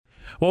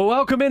Well,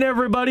 welcome in,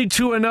 everybody,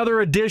 to another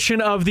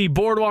edition of the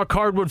Boardwalk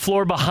Hardwood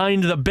Floor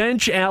Behind the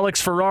Bench.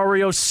 Alex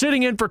Ferrario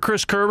sitting in for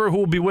Chris Kerber, who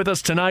will be with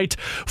us tonight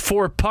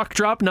for Puck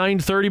Drop,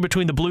 9:30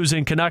 between the Blues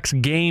and Canucks,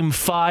 Game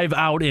 5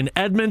 out in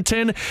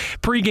Edmonton.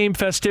 Pre-game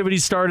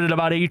festivities started at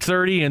about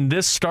 8:30, and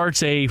this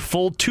starts a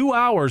full 2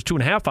 hours,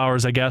 2.5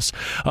 hours, I guess,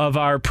 of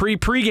our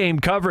pre-game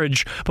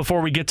coverage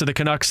before we get to the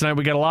Canucks tonight.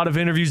 We got a lot of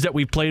interviews that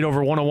we've played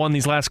over 101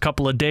 these last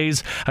couple of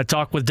days. I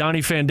talked with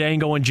Donnie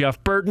Fandango and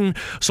Jeff Burton,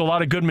 so a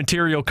lot of good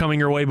material coming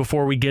your way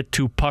before we get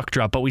to Puck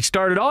Drop. But we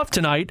started off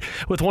tonight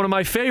with one of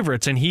my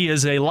favorites, and he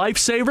is a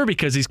lifesaver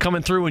because he's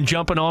coming through and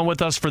jumping on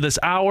with us for this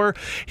hour.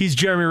 He's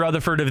Jeremy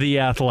Rutherford of The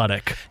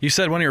Athletic. You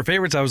said one of your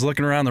favorites. I was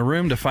looking around the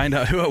room to find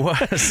out who it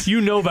was.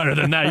 You know better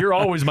than that. You're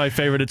always my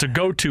favorite. It's a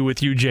go-to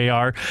with you,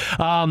 JR.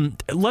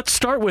 Let's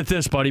start with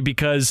this, buddy,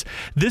 because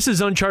this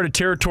is uncharted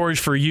territories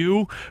for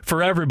you,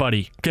 for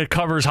everybody that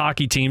covers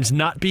hockey teams,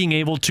 not being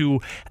able to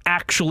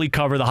actually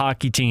cover the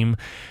hockey team.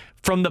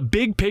 From the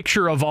big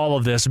picture of all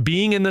of this,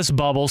 being in this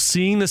bubble,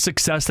 seeing the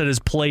success that has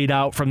played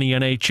out from the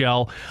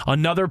NHL,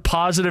 another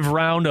positive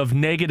round of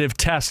negative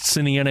tests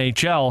in the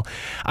NHL,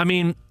 I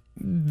mean,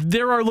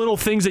 there are little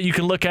things that you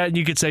can look at and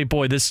you could say,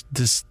 boy, this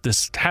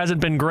hasn't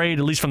been great,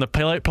 at least from the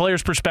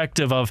player's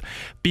perspective of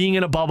being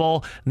in a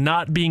bubble,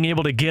 not being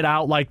able to get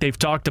out like they've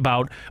talked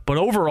about. But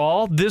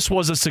overall, this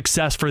was a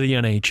success for the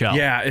NHL.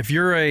 Yeah, if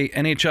you're a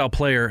NHL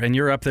player and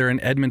you're up there in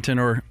Edmonton,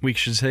 or we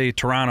should say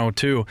Toronto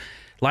too,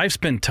 life's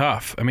been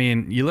tough. I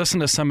mean, you listen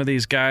to some of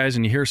these guys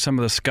and you hear some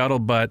of the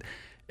scuttlebutt.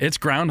 It's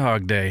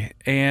Groundhog Day,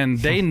 and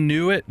they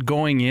knew it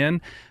going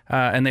in,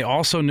 and they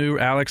also knew,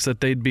 Alex, that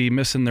they'd be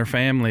missing their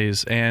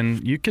families,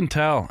 and you can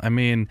tell. I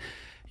mean,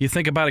 you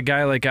think about a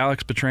guy like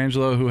Alex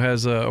Pietrangelo who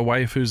has a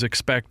wife who's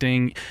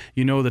expecting.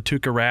 You know the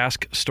Tuukka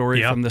Rask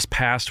story from this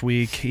past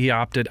week. He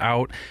opted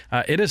out.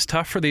 It is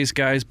tough for these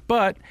guys,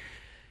 but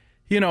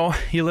you know,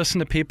 you listen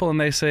to people and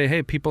they say,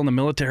 hey, people in the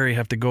military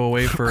have to go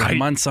away for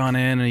months on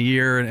end, a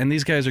year, and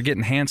these guys are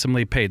getting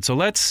handsomely paid. So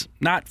let's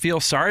not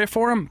feel sorry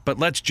for them, but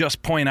let's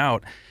just point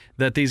out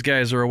that these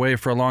guys are away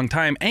for a long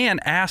time and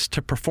asked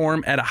to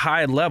perform at a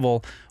high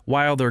level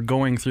while they're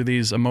going through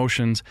these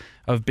emotions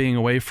of being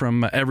away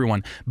from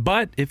everyone.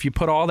 But if you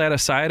put all that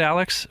aside,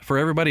 Alex, for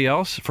everybody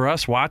else, for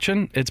us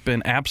watching, it's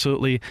been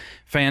absolutely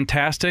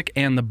fantastic,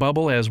 and the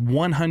bubble has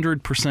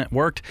 100%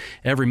 worked.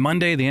 Every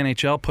Monday, the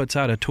NHL puts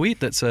out a tweet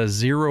that says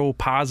 0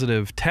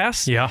 positive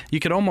tests. Yeah. You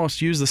could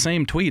almost use the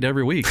same tweet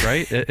every week,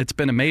 right? It's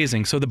been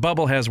amazing. So the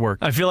bubble has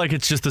worked. I feel like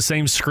it's just the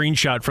same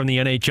screenshot from the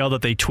NHL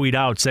that they tweet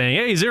out saying,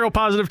 hey, 0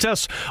 positive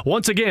tests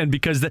once again,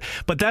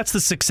 but that's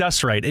the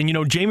success rate. And, you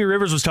know, Jamie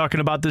Rivers was talking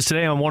about this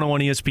today on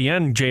 101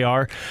 ESPN,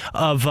 JR,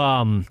 of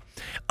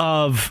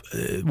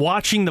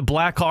watching the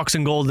Blackhawks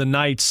and Golden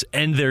Knights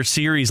end their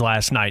series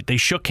last night. They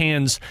shook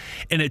hands,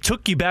 and it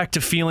took you back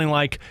to feeling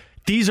like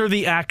these are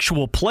the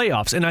actual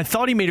playoffs. And I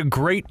thought he made a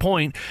great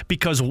point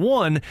because,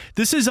 one,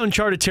 this is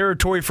uncharted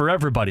territory for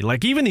everybody.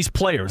 Like, even these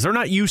players, they're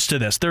not used to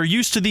this. They're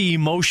used to the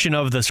emotion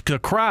of the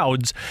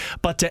crowds,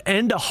 but to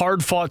end a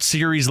hard-fought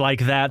series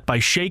like that by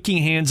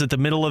shaking hands at the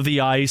middle of the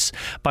ice,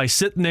 by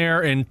sitting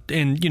there and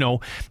you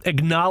know,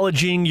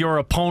 acknowledging your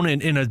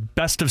opponent in a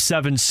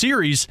best-of-7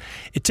 series,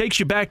 it takes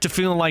you back to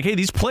feeling like, hey,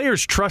 these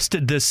players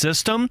trusted this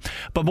system,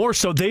 but more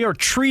so, they are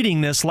treating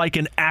this like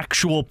an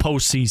actual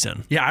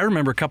postseason. Yeah, I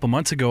remember a couple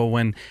months ago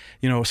when,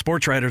 you know,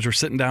 sports writers were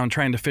sitting down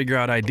trying to figure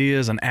out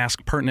ideas and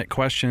ask pertinent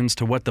questions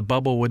to what the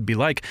bubble would be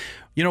like.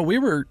 You know, we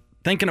were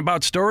thinking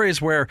about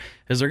stories where,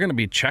 is there going to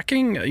be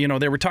checking? You know,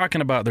 they were talking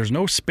about there's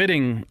no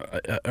spitting,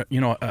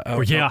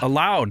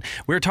 allowed.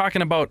 We were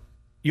talking about,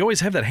 you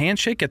always have that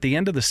handshake at the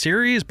end of the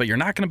series, but you're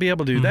not going to be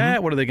able to do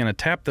that. What are they going to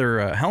tap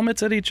their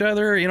helmets at each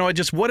other? You know,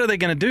 just what are they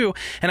going to do?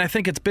 And I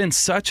think it's been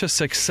such a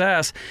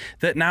success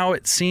that now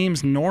it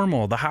seems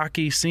normal. The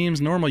hockey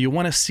seems normal. You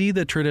want to see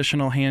the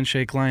traditional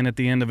handshake line at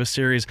the end of a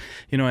series,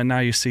 you know, and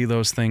now you see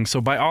those things.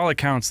 So by all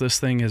accounts, this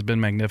thing has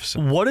been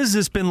magnificent. What has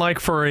this been like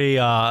for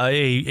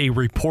a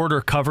reporter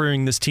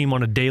covering this team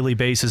on a daily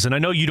basis? And I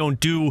know you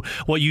don't do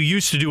what you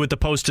used to do with the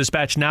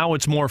Post-Dispatch. Now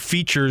it's more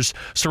features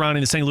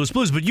surrounding the St. Louis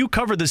Blues, but you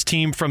cover this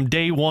team from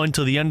day one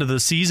till the end of the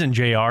season,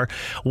 JR.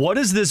 What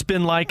has this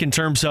been like in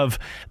terms of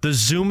the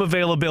Zoom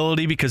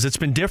availability? Because it's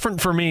been different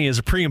for me as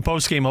a pre- and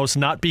post-game host,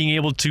 not being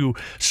able to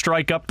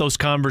strike up those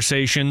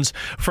conversations,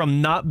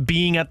 from not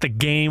being at the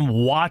game,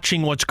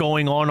 watching what's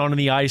going on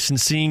the ice and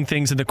seeing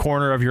things in the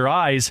corner of your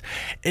eyes.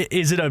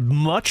 Is it a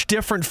much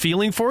different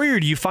feeling for you, or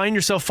do you find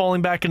yourself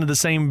falling back into the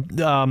same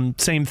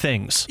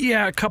things?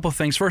 Yeah, a couple of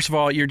things. First of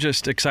all, you're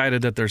just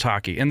excited that there's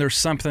hockey, and there's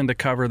something to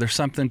cover. There's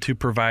something to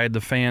provide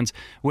the fans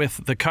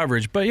with the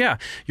coverage. But yeah,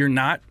 you're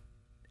not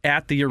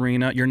at the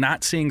arena. You're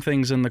not seeing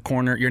things in the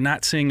corner. You're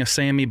not seeing a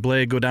Sammy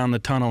Blais go down the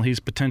tunnel. He's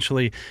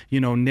potentially,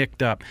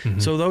 nicked up.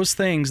 So those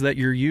things that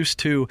you're used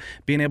to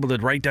being able to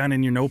write down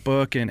in your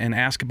notebook and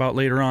ask about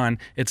later on,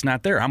 it's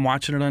not there. I'm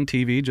watching it on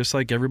TV just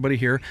like everybody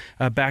here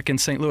back in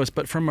St. Louis.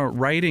 But from a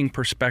writing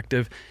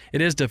perspective,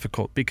 it is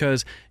difficult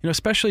because,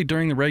 especially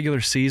during the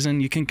regular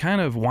season, you can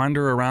kind of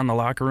wander around the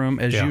locker room,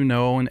 as you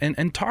know,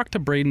 and talk to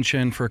Braden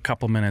Shin for a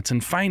couple minutes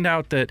and find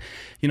out that,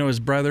 his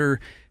brother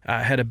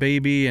had a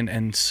baby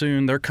and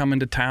soon they're coming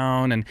to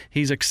town and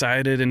he's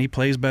excited and he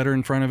plays better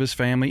in front of his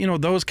family,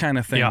 those kind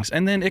of things. Yeah.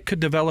 And then it could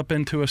develop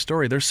into a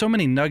story. There's so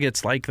many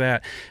nuggets like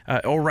that.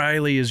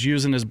 O'Reilly is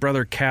using his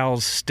brother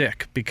Cal's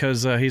stick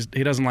because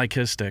he doesn't like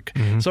his stick.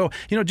 So,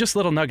 just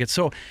little nuggets.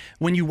 So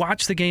when you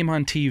watch the game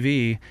on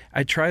TV,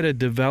 I try to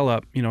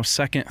develop,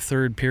 second,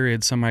 third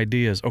period, some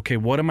ideas. Okay,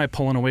 what am I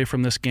pulling away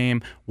from this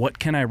game? What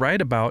can I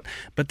write about?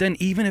 But then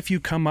even if you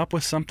come up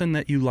with something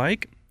that you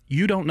like,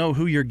 you don't know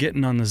who you're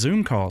getting on the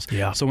Zoom calls.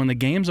 Yeah. So when the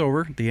game's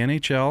over, the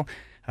NHL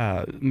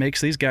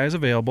makes these guys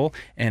available.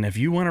 And if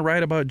you want to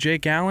write about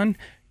Jake Allen,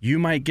 you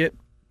might get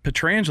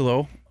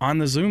Pietrangelo on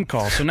the Zoom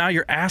call. So now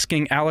you're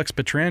asking Alex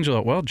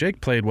Pietrangelo, well,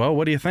 Jake played well.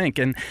 What do you think?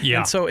 And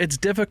so it's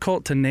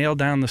difficult to nail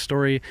down the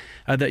story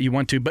that you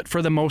want to. But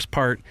for the most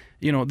part,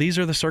 these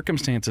are the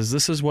circumstances.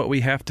 This is what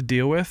we have to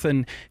deal with.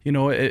 And,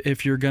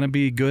 if you're going to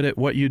be good at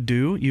what you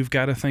do, you've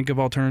got to think of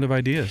alternative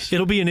ideas.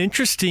 It'll be an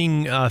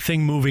interesting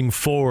thing moving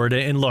forward.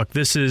 And look,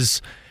 this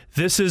is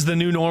the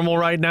new normal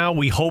right now.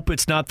 We hope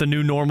it's not the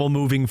new normal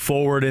moving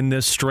forward in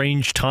this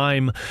strange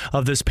time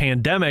of this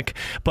pandemic.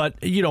 But,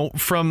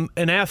 from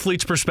an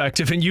athlete's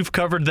perspective, and you've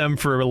covered them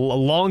for a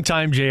long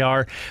time,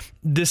 JR,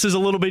 this is a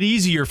little bit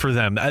easier for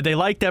them. They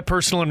like that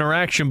personal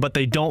interaction, but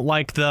they don't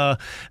like the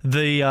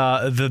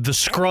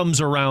scrums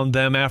around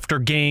them after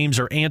games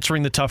or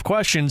answering the tough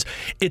questions.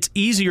 It's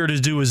easier to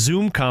do a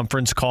Zoom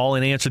conference call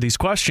and answer these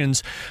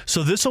questions.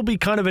 So this will be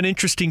kind of an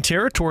interesting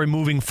territory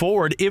moving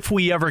forward if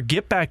we ever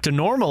get back to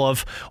normal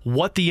of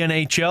what the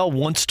NHL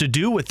wants to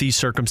do with these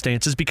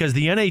circumstances, because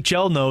the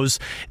NHL knows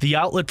the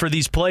outlet for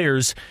these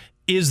players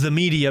is the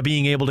media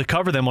being able to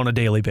cover them on a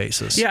daily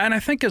basis. Yeah, and I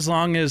think as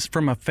long as,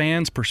 from a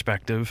fan's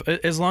perspective,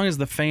 as long as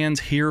the fans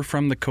hear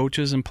from the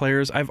coaches and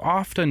players, I've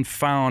often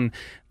found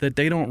that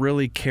they don't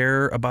really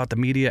care about the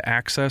media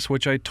access,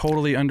 which I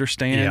totally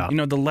understand.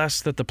 Yeah. The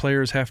less that the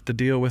players have to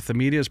deal with the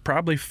media is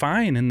probably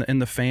fine in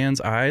the fans'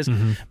 eyes.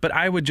 But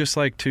I would just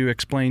like to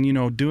explain,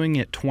 doing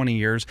it 20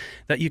 years,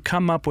 that you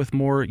come up with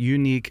more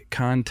unique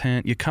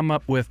content, you come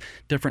up with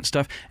different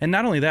stuff. And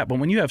not only that, but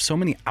when you have so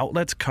many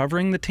outlets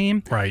covering the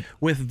team, right,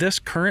 with this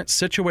current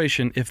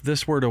situation, if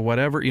this were to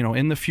whatever,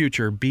 in the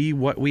future, be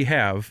what we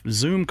have,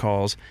 Zoom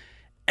calls,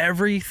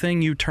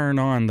 everything you turn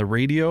on, the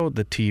radio,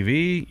 the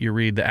TV, you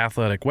read the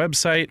Athletic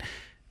website,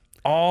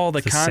 all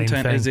the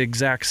content is the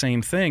exact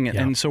same thing.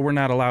 Yeah. And so we're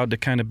not allowed to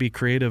kind of be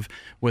creative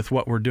with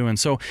what we're doing.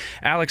 So,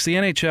 Alex, the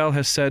NHL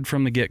has said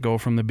from the get-go,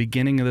 from the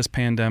beginning of this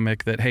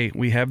pandemic, that, hey,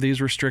 we have these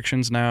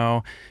restrictions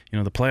now.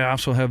 The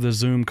playoffs will have the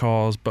Zoom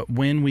calls. But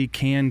when we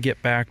can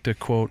get back to,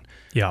 quote,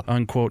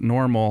 unquote,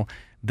 normal,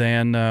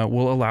 then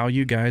we'll allow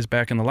you guys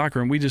back in the locker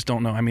room. We just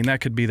don't know. I mean, that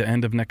could be the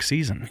end of next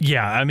season.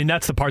 Yeah, I mean,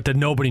 that's the part that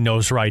nobody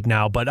knows right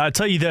now. But I'll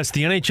tell you this,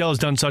 the NHL has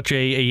done such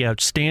a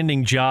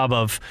outstanding job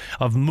of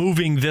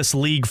moving this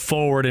league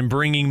forward and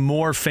bringing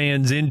more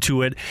fans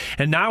into it.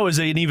 And now is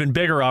an even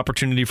bigger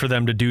opportunity for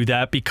them to do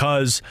that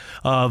because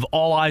of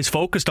all eyes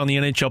focused on the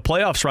NHL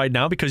playoffs right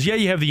now. Because,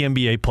 you have the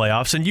NBA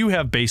playoffs and you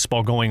have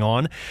baseball going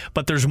on,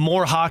 but there's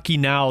more hockey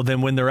now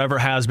than when there ever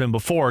has been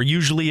before.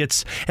 Usually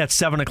it's at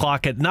 7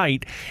 o'clock at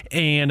night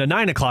and a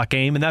 9 o'clock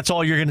game, and that's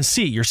all you're going to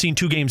see. You're seeing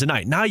 2 games a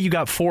night. Now you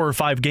got 4 or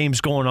 5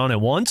 games going on at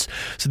once.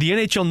 So the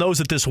NHL knows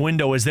that this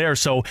window is there.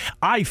 So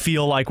I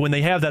feel like when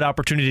they have that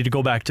opportunity to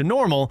go back to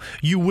normal,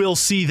 you will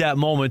see that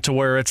moment to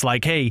where it's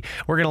like, hey,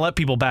 we're going to let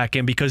people back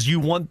in because you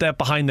want that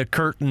behind the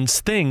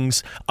curtains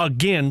things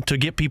again to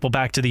get people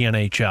back to the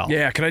NHL.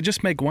 Yeah, could I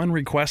just make one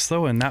request,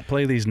 though, and not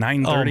play these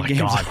 9:30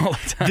 games all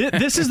the time?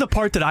 This is the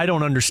part that I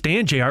don't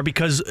understand, JR,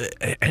 because,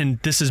 and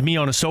this is me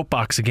on a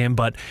soapbox again,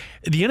 but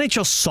the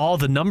NHL saw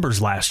the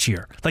numbers last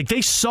year. Like,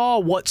 they saw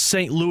what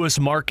St. Louis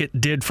market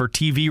did for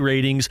TV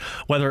ratings,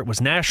 whether it was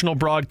national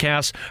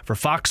broadcasts, for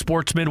Fox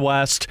Sports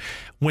Midwest.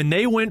 When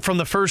they went from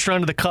the first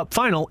round of the Cup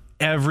final,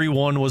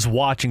 everyone was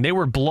watching. They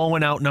were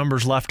blowing out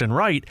numbers left and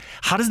right.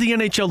 How does the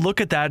NHL look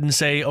at that and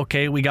say,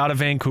 okay, we got a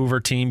Vancouver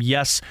team.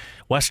 Yes,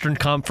 Western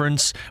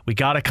Conference. We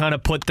got to kind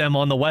of put them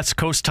on the West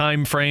Coast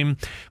time frame.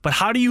 But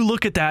how do you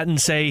look at that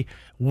and say,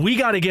 we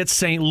got to get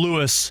St.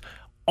 Louis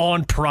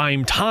on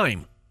prime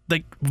time?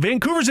 Like,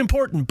 Vancouver's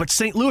important, but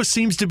St. Louis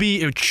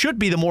it should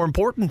be the more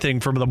important thing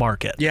for the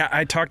market. Yeah,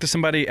 I talked to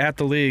somebody at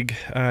the league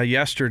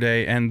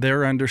yesterday, and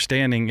their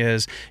understanding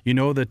is,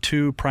 the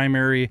 2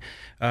 primary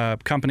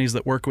companies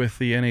that work with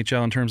the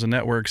NHL in terms of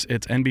networks,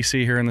 it's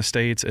NBC here in the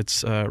States,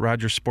 it's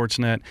Rogers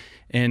Sportsnet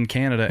in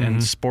Canada, and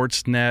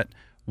Sportsnet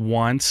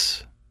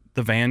wants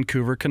the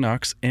Vancouver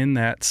Canucks in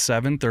that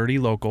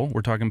 7:30 local,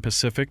 we're talking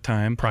Pacific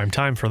time. Prime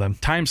time for them.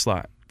 Time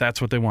slot. That's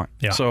what they want.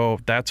 Yeah. So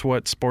that's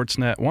what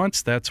Sportsnet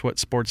wants. That's what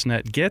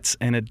Sportsnet gets.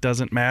 And it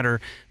doesn't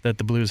matter that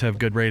the Blues have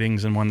good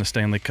ratings and won the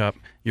Stanley Cup.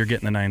 You're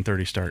getting the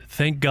 9:30 start.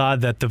 Thank God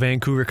that the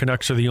Vancouver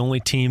Canucks are the only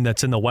team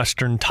that's in the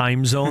Western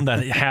time zone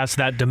that has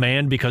that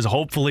demand, because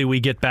hopefully we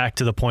get back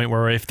to the point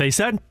where if they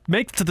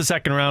make it to the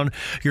second round,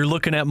 you're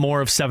looking at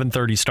more of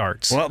 7:30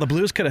 starts. Well, the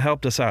Blues could have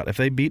helped us out. If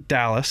they beat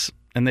Dallas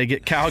and they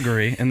get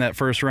Calgary in that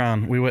first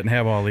round, we wouldn't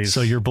have all these. So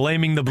you're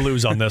blaming the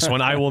Blues on this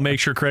one. I will make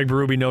sure Craig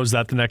Berube knows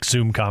that the next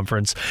Zoom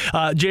conference.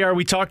 JR,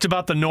 we talked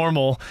about the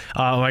normal,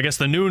 I guess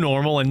the new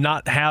normal, and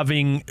not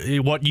having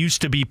what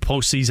used to be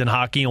postseason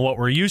hockey and what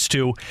we're used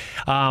to.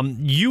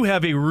 You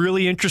have a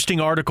really interesting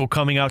article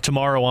coming out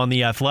tomorrow on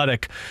The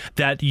Athletic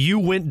that you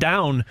went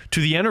down to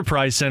the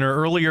Enterprise Center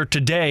earlier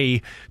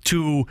today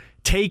to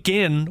take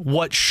in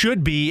what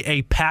should be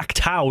a packed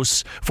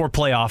house for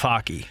playoff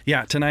hockey.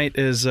 Yeah, tonight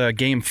is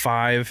Game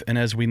 5, and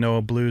as we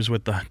know, Blues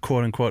with the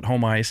quote-unquote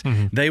home ice,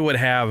 they would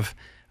have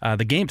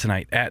the game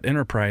tonight at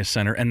Enterprise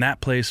Center, and that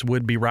place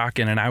would be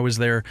rocking. And I was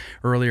there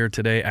earlier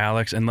today,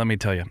 Alex, and let me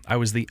tell you, I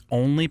was the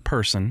only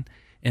person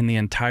in the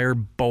entire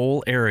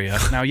bowl area.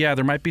 Now, yeah,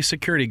 there might be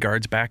security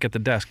guards back at the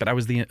desk, but I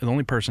was the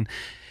only person.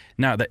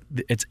 Now,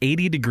 it's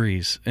 80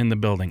 degrees in the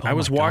building. I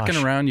was walking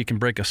around. You can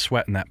break a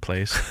sweat in that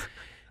place.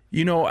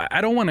 You know,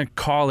 I don't want to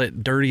call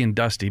it dirty and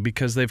dusty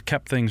because they've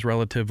kept things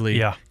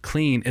relatively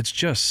clean. It's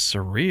just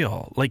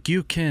surreal. Like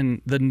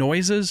the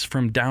noises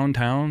from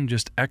downtown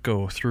just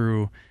echo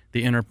through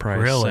the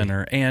Enterprise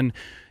Center. And,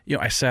 you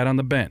know, I sat on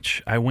the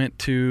bench. I went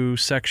to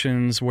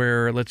sections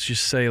where, let's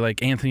just say,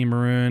 like Anthony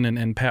Maroon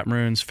and Pat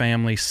Maroon's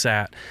family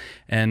sat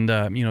and,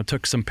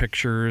 took some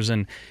pictures.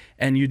 And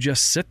you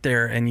just sit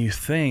there and you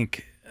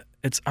think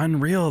it's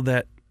unreal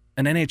that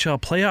an NHL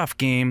playoff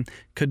game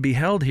could be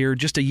held here.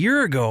 Just a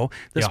year ago,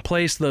 this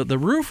place, the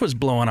roof was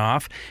blowing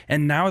off,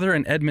 and now they're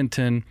in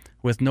Edmonton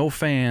with no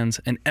fans,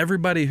 and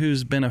everybody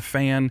who's been a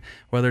fan,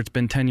 whether it's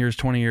been 10 years,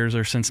 20 years,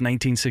 or since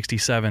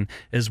 1967,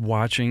 is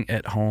watching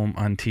at home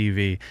on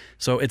TV.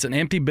 So it's an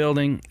empty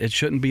building. It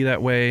shouldn't be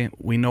that way.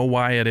 We know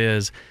why it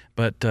is,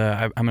 but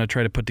I'm going to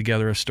try to put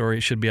together a story.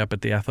 It should be up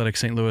at the Athletic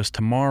St. Louis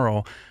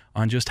tomorrow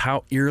on just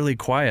how eerily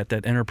quiet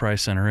that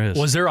Enterprise Center is.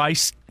 Was there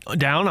ice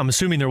down? I'm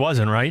assuming there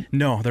wasn't, right?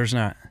 No, there's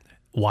not.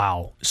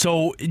 Wow.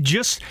 So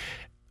just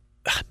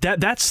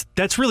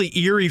that's really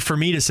eerie for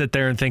me to sit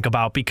there and think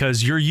about,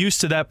 because you're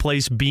used to that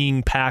place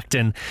being packed,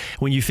 and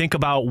when you think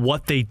about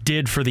what they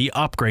did for the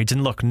upgrades,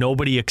 and look,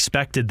 nobody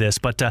expected this,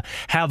 but to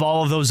have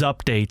all of those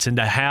updates and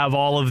to have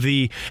all of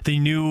the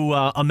new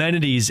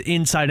amenities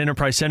inside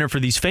Enterprise Center for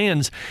these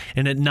fans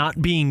and it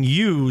not being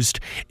used,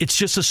 it's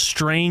just a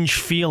strange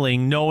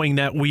feeling knowing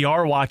that we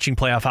are watching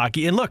playoff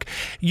hockey. And look,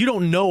 you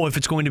don't know if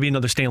it's going to be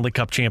another Stanley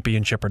Cup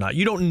championship or not.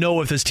 You don't know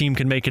if this team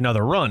can make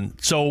another run.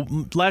 So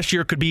last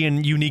year could be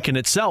unique in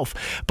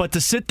itself, but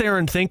to sit there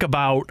and think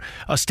about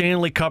a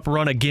Stanley Cup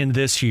run again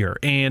this year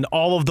and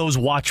all of those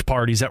watch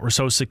parties that were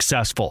so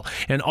successful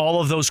and all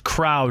of those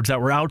crowds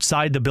that were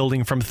outside the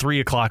building from 3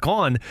 o'clock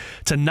on,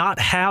 to not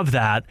have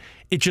that,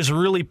 it just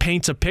really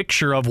paints a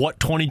picture of what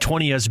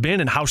 2020 has been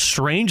and how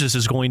strange this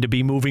is going to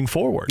be moving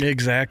forward.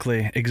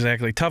 Exactly.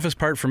 Toughest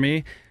part for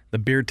me, the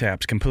beer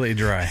tap's completely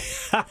dry.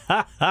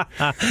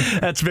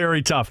 That's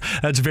very tough.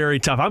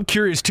 I'm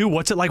curious, too,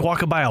 what's it like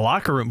walking by a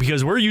locker room?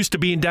 Because we're used to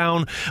being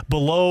down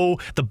below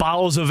the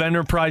bowels of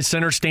Enterprise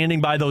Center,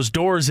 standing by those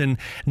doors, and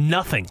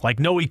nothing,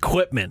 like no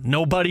equipment,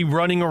 nobody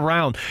running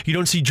around. You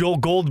don't see Joel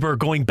Goldberg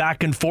going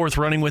back and forth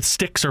running with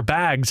sticks or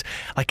bags.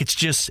 Like it's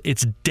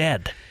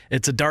dead.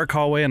 It's a dark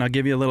hallway, and I'll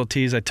give you a little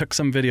tease. I took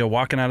some video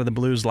walking out of the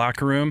Blues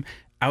locker room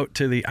out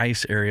to the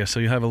ice area, so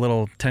you have a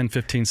little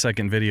 10-15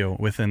 second video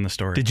within the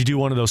story. Did you do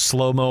one of those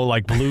slow-mo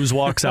like Blues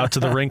walks out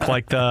to the rink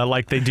like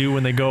they do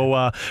when they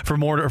go for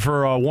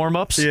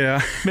warm-ups?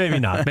 Yeah. Maybe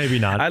not.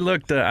 I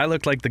looked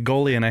like the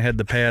goalie, and I had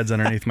the pads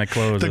underneath my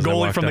clothes. The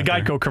goalie from the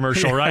Geico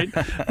commercial, right?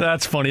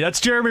 That's funny. That's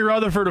Jeremy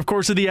Rutherford, of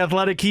course, of The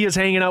Athletic. He is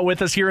hanging out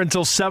with us here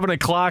until 7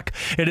 o'clock.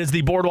 It is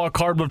the Boardwalk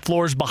Hardwood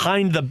Floors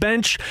behind the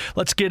bench.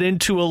 Let's get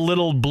into a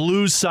little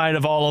Blues side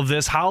of all of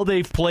this, how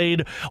they've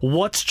played,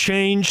 what's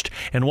changed,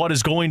 and what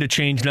is going to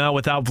change now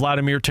without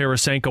Vladimir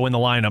Tarasenko in the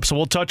lineup. So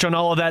we'll touch on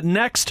all of that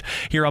next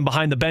here on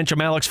Behind the Bench.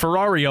 I'm Alex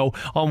Ferrario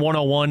on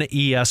 101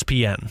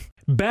 ESPN.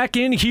 Back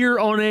in here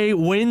on a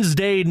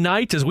Wednesday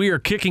night as we are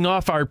kicking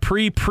off our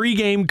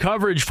pregame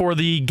coverage for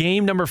the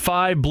game number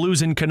 5,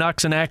 Blues and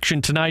Canucks in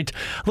action tonight.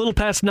 A little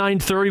past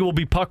 9:30 will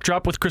be Puck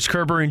Drop with Chris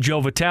Kerber and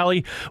Joe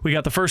Vitale. We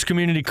got the First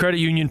Community Credit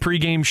Union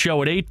pregame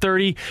show at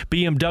 8:30.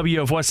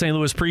 BMW of West St.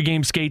 Louis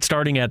pregame skate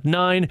starting at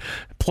 9.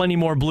 Plenty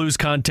more Blues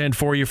content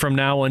for you from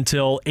now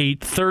until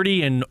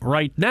 8:30. And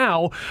right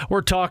now,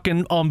 we're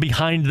talking on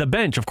Behind the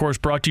Bench. Of course,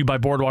 brought to you by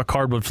Boardwalk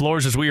Hardwood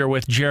Floors as we are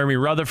with Jeremy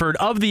Rutherford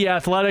of The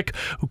Athletic,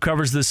 who covers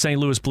covers the St.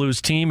 Louis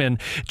Blues team.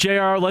 And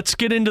JR, let's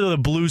get into the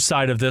Blues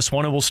side of this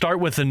one, and we'll start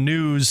with the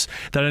news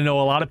that I know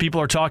a lot of people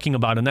are talking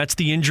about, and that's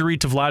the injury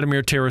to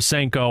Vladimir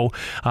Tarasenko.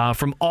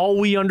 From all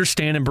we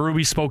understand, and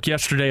Berube spoke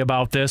yesterday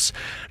about this,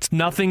 it's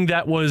nothing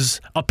that was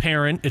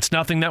apparent. It's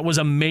nothing that was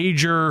a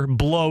major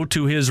blow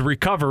to his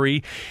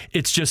recovery.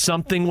 It's just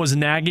something was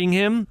nagging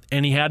him,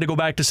 and he had to go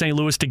back to St.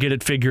 Louis to get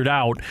it figured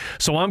out.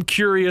 So I'm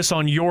curious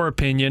on your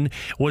opinion.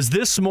 Was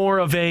this more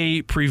of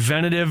a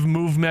preventative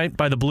movement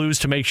by the Blues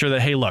to make sure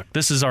that, hey, look,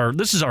 this is our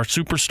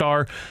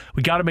superstar.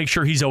 We got to make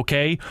sure he's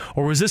okay?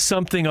 Or was this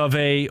something of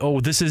a, oh,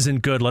 this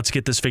isn't good, let's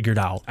get this figured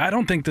out? I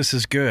don't think this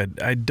is good.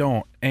 I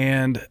don't.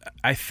 And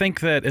I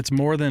think that it's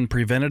more than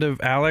preventative,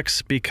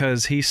 Alex,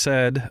 because he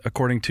said,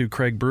 according to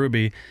Craig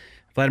Berube,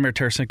 Vladimir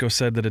Tarasenko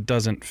said that it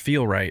doesn't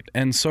feel right.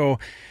 And so,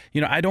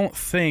 I don't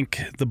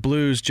think the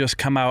Blues just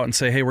come out and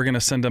say, hey, we're going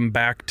to send him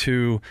back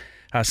to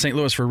St.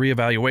 Louis for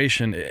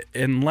reevaluation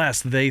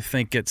unless they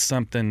think it's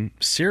something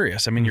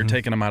serious. I mean, you're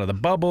taking him out of the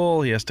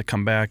bubble. He has to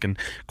come back and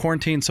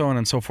quarantine, so on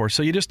and so forth.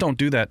 So you just don't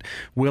do that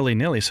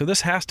willy-nilly. So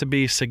this has to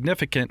be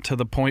significant to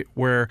the point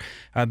where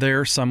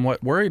they're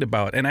somewhat worried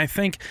about. And I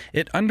think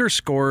it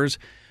underscores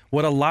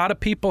what a lot of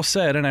people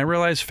said, and I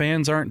realize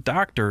fans aren't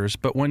doctors,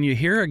 but when you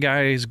hear a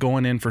guy's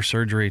going in for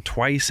surgery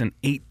twice in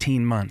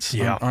 18 months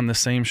on the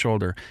same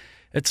shoulder,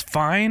 it's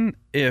fine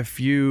if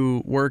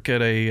you work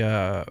at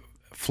a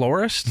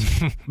florist,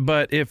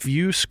 but if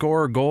you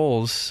score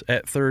goals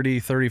at 30,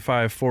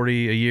 35,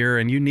 40 a year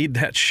and you need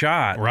that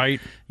shot,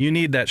 right? You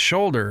need that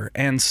shoulder.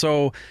 And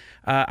so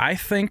I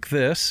think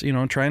this,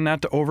 trying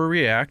not to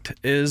overreact,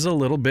 is a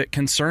little bit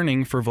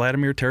concerning for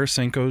Vladimir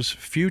Tarasenko's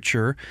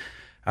future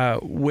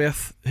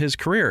with his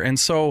career. And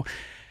so,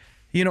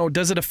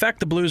 does it affect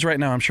the Blues right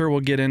now? I'm sure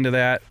we'll get into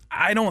that.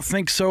 I don't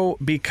think so,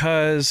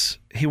 because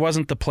he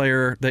wasn't the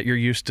player that you're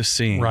used to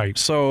seeing. Right.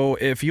 So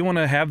if you want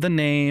to have the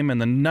name and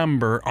the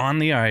number on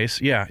the ice,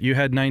 yeah, you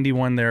had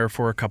 91 there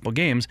for a couple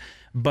games,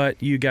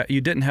 but you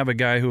didn't have a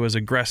guy who was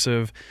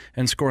aggressive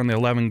and scoring the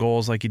 11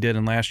 goals like he did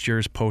in last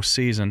year's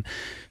postseason.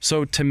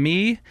 So to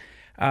me,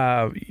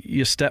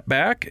 you step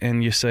back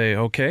and you say,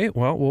 okay,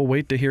 well, we'll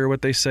wait to hear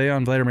what they say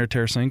on Vladimir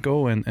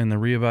Tarasenko and the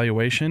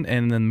reevaluation.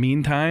 And in the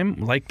meantime,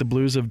 like the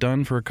Blues have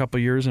done for a couple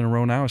years in a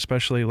row now,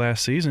 especially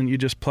last season, you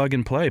just plug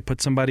and play,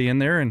 put somebody in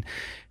there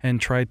and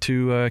try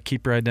to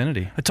keep your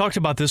identity. I talked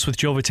about this with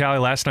Joe Vitale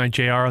last night,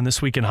 JR, on This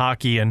Week in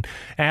Hockey, and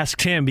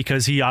asked him,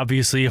 because he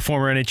obviously a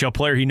former NHL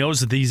player, he knows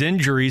that these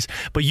injuries,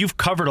 but you've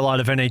covered a lot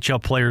of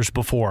NHL players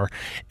before.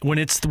 When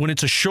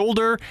it's a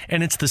shoulder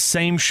and it's the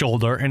same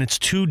shoulder and it's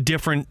two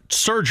different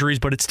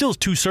surgeries, but it's still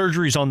two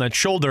surgeries on that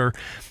shoulder,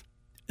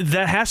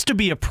 that has to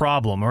be a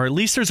problem, or at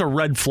least there's a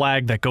red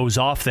flag that goes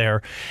off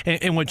there.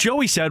 And what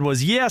Joey said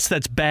was, yes,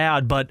 that's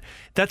bad, but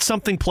that's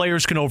something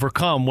players can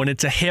overcome. When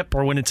it's a hip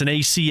or when it's an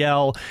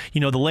ACL,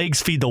 the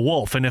legs feed the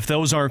wolf. And if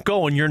those aren't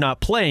going, you're not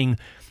playing.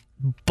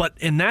 But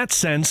in that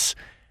sense,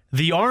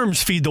 the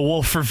arms feed the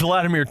wolf for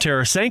Vladimir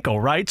Tarasenko,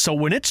 right? So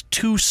when it's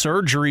two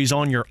surgeries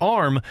on your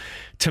arm,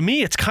 to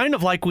me, it's kind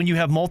of like when you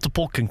have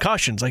multiple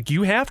concussions. Like,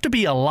 you have to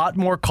be a lot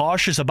more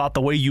cautious about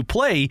the way you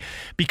play,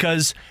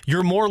 because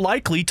you're more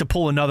likely to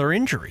pull another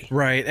injury.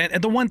 Right.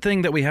 And the one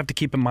thing that we have to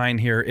keep in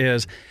mind here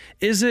is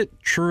it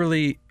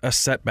truly a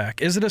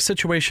setback? Is it a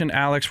situation,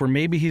 Alex, where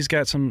maybe he's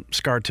got some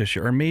scar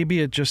tissue, or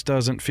maybe it just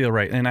doesn't feel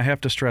right? And I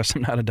have to stress,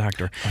 I'm not a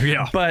doctor.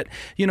 Yeah. But,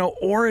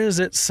 or is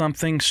it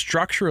something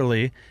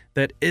structurally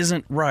that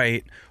isn't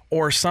right,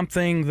 or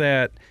something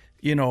that,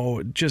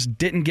 just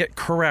didn't get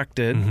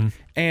corrected?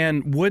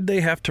 And would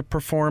they have to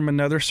perform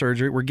another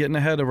surgery? We're getting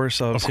ahead of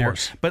ourselves here.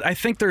 But I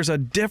think there's a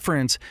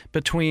difference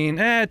between,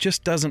 it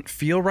just doesn't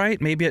feel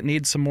right, maybe it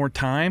needs some more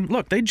time.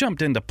 Look, they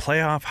jumped into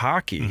playoff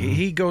hockey.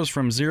 He goes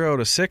from 0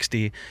 to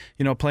 60,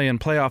 playing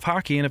playoff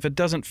hockey, and if it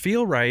doesn't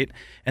feel right,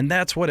 and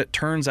that's what it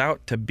turns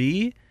out to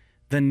be,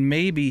 then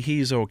maybe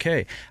he's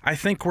okay. I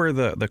think where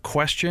the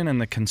question and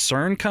the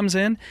concern comes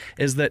in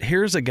is that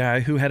here's a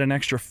guy who had an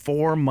extra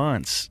 4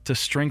 months to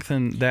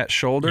strengthen that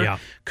shoulder. Yeah.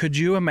 Could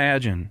you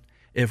imagine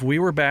if we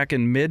were back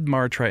in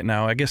mid-March right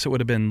now? I guess it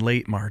would have been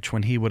late March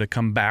when he would have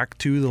come back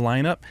to the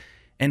lineup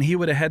and he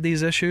would have had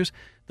these issues.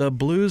 The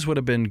Blues would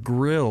have been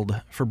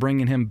grilled for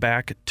bringing him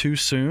back too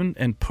soon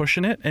and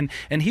pushing it, and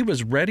he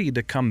was ready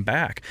to come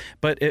back.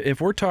 But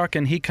if we're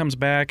talking he comes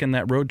back in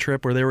that road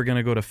trip where they were going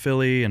to go to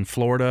Philly and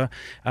Florida,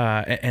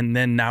 and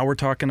then now we're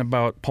talking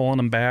about pulling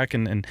him back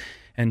and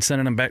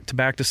sending him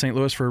back to St.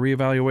 Louis for a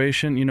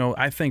reevaluation,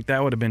 I think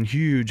that would have been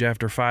huge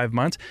after 5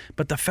 months.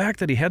 But the fact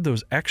that he had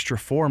those extra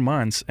 4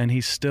 months and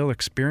he's still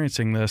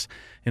experiencing this,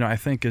 I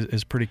think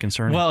is pretty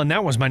concerning. Well, and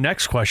that was my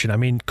next question. I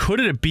mean, could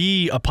it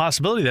be a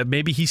possibility that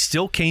maybe he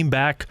still came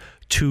back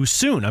too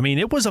soon? I mean,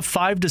 it was a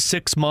 5 to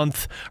 6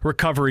 month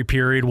recovery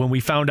period when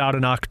we found out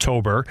in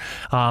October.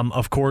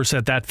 Of course,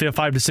 at that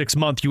 5 to 6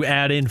 month, you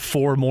add in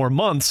 4 more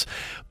months.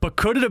 But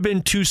could it have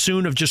been too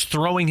soon of just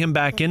throwing him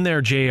back in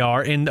there,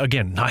 JR? And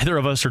again, neither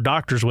of us are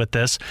doctors with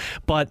this,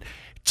 but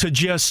to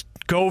just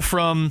go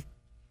from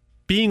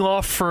being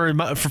off for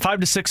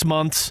 5 to 6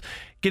 months,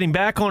 getting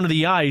back onto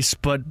the ice,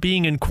 but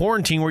being in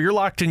quarantine where you're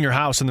locked in your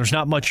house and there's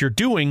not much you're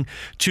doing,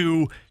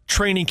 to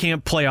training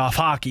camp playoff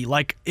hockey.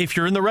 Like, if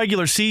you're in the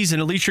regular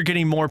season, at least you're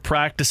getting more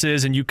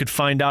practices and you could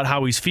find out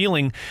how he's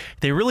feeling.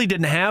 They really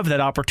didn't have that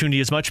opportunity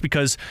as much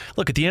because,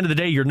 look, at the end of the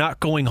day, you're not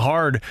going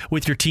hard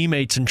with your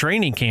teammates in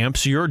training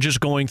camps. You're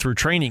just going through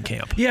training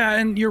camp. Yeah,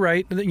 and you're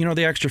right.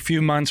 The extra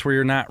few months where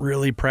you're not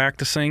really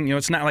practicing,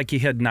 it's not like you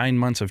had 9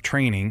 months of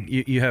training.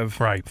 You have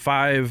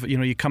 5,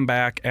 you come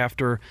back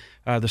after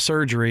the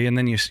surgery, and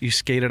then you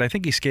skated. I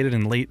think he skated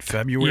in late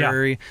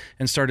February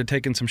and started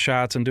taking some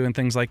shots and doing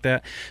things like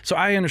that. So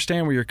I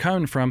understand where you're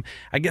coming from.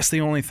 I guess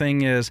the only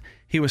thing is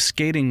he was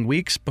skating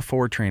weeks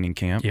before training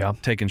camp,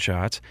 taking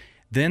shots.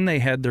 Then they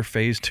had their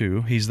phase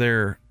 2. He's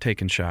there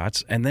taking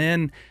shots. And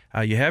then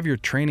you have your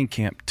training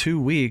camp 2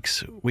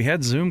 weeks. We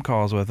had Zoom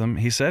calls with him.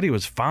 He said he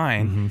was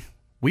fine. Mm-hmm.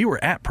 We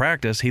were at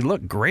practice. He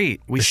looked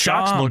great. The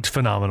shots looked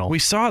phenomenal. We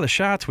saw the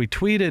shots. We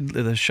tweeted,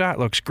 the shot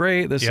looks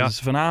great. This is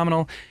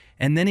phenomenal.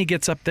 And then he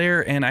gets up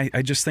there, and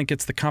I just think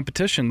it's the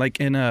competition. Like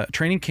in a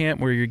training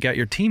camp where you got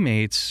your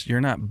teammates,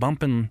 you're not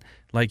bumping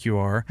like you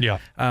are.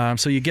 Yeah.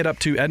 So you get up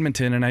to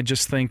Edmonton, and I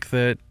just think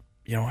that,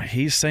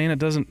 he's saying it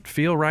doesn't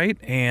feel right,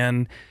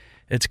 and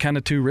it's kind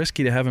of too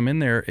risky to have him in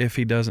there if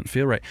he doesn't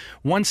feel right.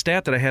 One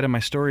stat that I had in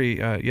my story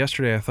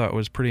yesterday I thought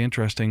was pretty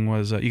interesting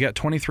was you got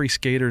 23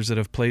 skaters that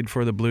have played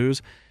for the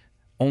Blues.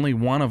 Only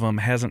one of them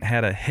hasn't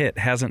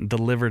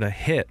delivered a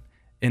hit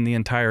in the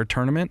entire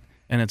tournament,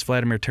 and it's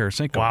Vladimir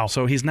Tarasenko. Wow.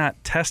 So he's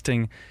not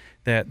testing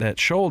that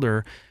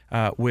shoulder,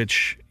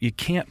 which you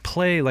can't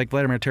play like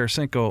Vladimir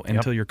Tarasenko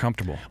until you're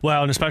comfortable.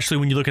 Well, and especially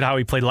when you look at how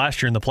he played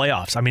last year in the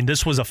playoffs. I mean,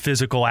 this was a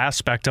physical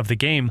aspect of the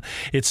game.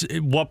 It's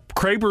what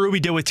Craig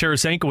Berube did with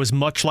Tarasenko was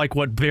much like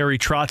what Barry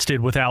Trotz did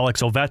with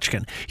Alex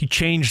Ovechkin. He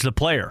changed the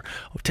player.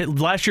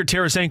 Last year,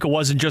 Tarasenko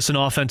wasn't just an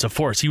offensive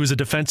force. He was a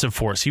defensive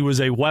force. He was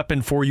a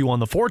weapon for you on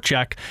the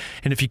forecheck,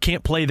 and if you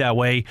can't play that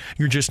way,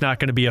 you're just not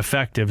going to be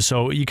effective.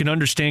 So you can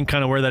understand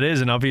kind of where that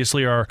is, and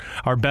obviously our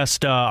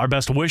best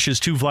wishes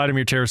to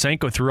Vladimir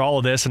Tarasenko through all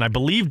of this. And I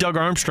believe Doug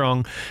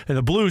Armstrong,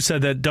 the Blues,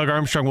 said that Doug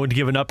Armstrong would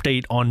give an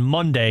update on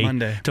Monday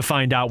to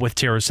find out with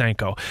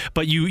Tarasenko.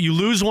 But you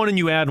lose one and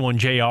you add one,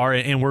 JR,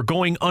 and we're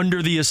going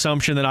under the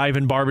assumption that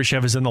Ivan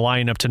Barbashev is in the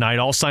lineup tonight.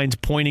 All signs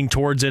pointing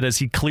towards it as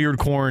he cleared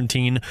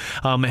quarantine,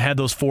 had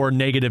those 4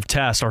 negative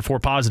tests, or 4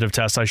 positive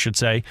tests, I should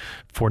say.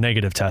 4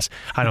 negative tests.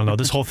 I don't know.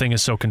 This whole thing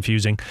is so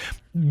confusing.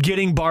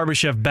 Getting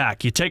Barbashev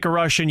back. You take a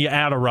Russian, you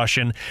add a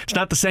Russian. It's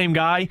not the same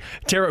guy.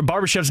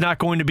 Barbashev's not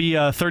going to be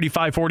a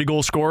 35, 40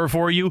 goal scorer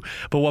for you,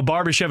 but what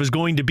Barbashev is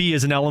going to be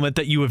is an element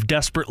that you have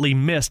desperately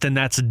missed, and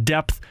that's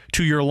depth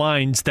to your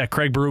lines that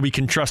Craig Berube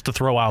can trust to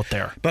throw out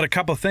there. But a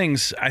couple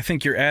things, I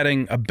think you're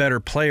adding a better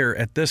player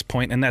at this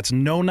point, and that's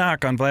no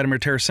knock on Vladimir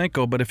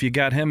Tarasenko, but if you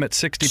got him at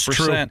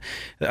 60%,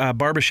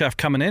 Barbashev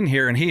coming in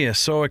here, and he is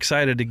so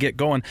excited to get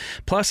going.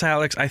 Plus,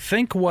 Alex, I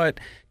think what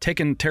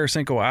taking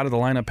Tarasenko out of the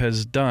lineup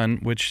has done,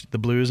 which the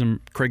Blues and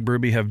Craig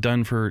Berube have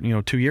done for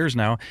 2 years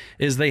now,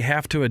 is they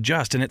have to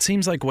adjust. And it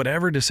seems like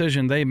whatever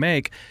decision they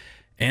make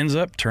ends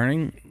up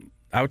turning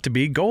out to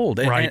be gold.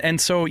 And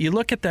so you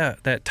look at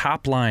that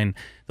top line,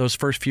 those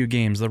first few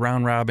games, the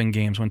round-robin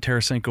games when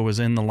Tarasenko was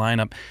in the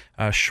lineup,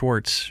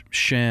 Schwartz,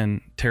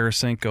 Schenn,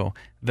 Tarasenko,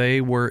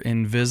 they were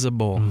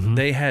invisible. Mm-hmm.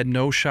 They had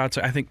no shots.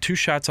 I think 2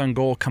 shots on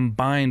goal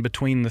combined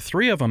between the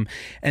 3 of them.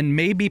 And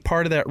maybe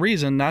part of that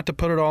reason, not to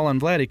put it all on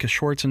Vladdy, because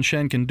Schwartz and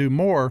Schenn can do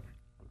more,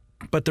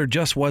 but there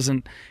just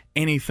wasn't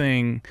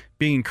anything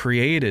being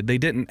created. They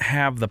didn't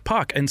have the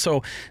puck. And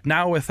so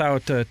now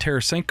without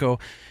Tarasenko,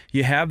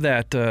 you have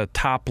that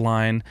top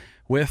line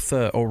with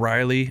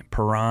O'Reilly,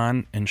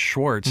 Perron, and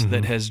Schwartz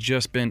that has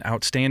just been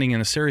outstanding in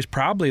the series.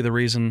 Probably the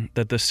reason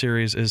that this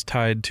series is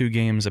tied 2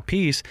 games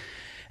apiece.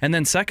 And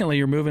then secondly,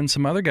 you're moving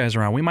some other guys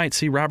around. We might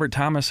see Robert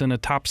Thomas in a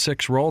top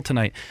 6 role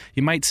tonight.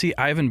 You might see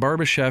Ivan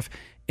Barbashev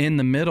in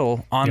the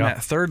middle on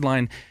that third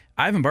line.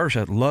 Ivan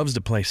Barbashev loves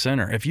to play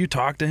center. If you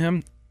talk to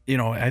him,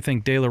 I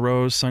think De La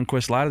Rose,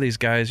 Sundqvist, a lot of these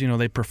guys,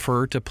 they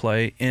prefer to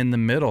play in the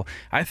middle.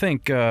 I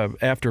think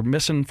after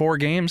missing 4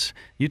 games,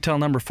 you tell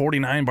number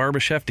 49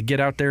 Barbashev to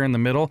get out there in the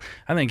middle.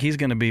 I think he's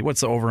going to be,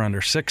 what's the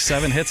over-under, 6,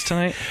 7 hits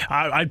tonight?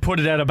 I'd put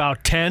it at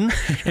about 10,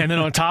 and then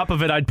on top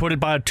of it, I'd put it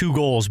by 2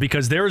 goals,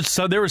 because there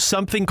was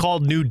something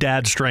called new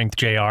dad strength,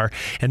 JR,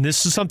 and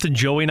this is something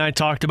Joey and I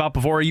talked about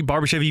before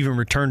Barbashev even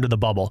returned to the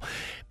bubble.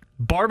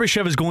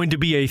 Barbashev is going to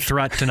be a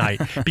threat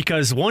tonight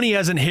because, 1, he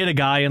hasn't hit a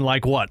guy in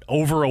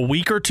over a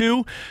week or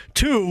 2.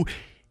 2,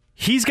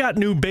 he's got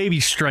new baby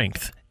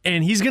strength.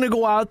 And he's going to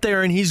go out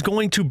there and he's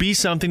going to be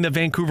something that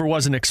Vancouver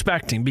wasn't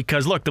expecting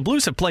because, look, the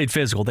Blues have played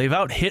physical. They've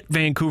out-hit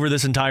Vancouver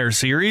this entire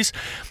series,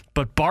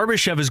 but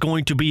Barbashev is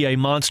going to be a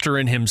monster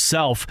in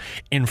himself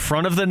in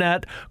front of the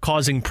net,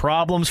 causing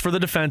problems for the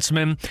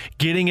defenseman,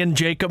 getting in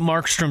Jacob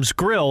Markstrom's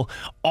grill.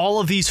 All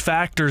of these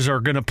factors are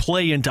going to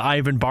play into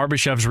Ivan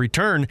Barbashev's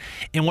return.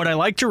 And what I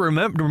like to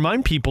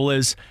remind people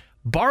is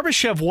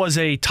Barbashev was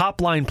a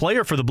top-line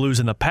player for the Blues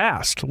in the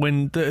past.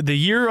 When the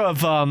year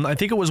of, I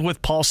think it was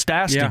with Paul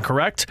Stastny,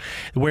 correct?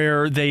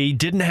 Where they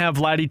didn't have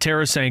Vladdy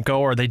Tarasenko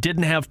or they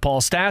didn't have Paul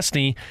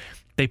Stastny.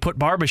 they put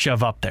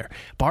Barbashev up there.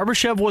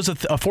 Barbashev was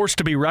a force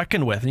to be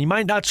reckoned with, and he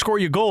might not score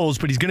you goals,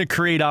 but he's going to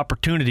create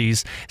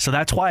opportunities. So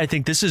that's why I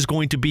think this is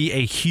going to be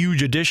a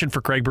huge addition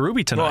for Craig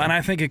Berube tonight. Well, and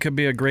I think it could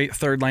be a great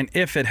third line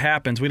if it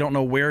happens. We don't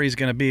know where he's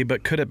going to be,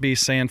 but could it be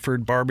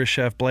Sanford,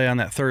 Barbashev, Blais on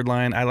that third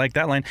line? I like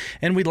that line.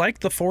 And we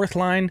liked the fourth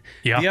line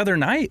the other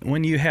night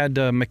when you had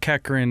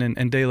McEachern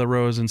and De La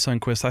Rose and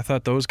Sundqvist. I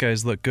thought those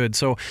guys looked good.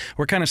 So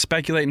we're kind of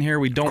speculating here.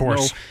 We don't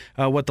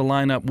know what the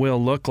lineup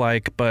will look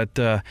like, but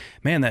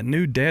man, that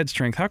new dad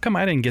strength. How come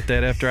I didn't get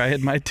that after I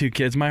had my 2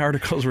 kids? My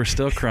articles were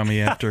still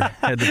crummy after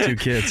I had the 2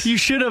 kids. You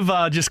should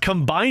have just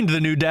combined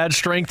the new dad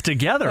strength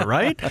together,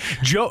 right?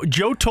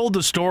 Joe told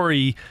the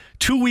story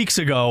 2 weeks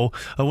ago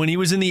when he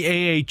was in the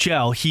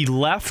AHL. He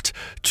left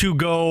to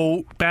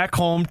go back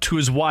home to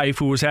his wife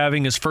who was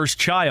having his first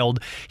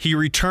child. He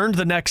returned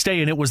the next day,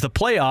 and it was the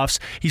playoffs.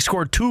 He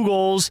scored 2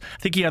 goals.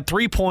 I think he had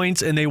 3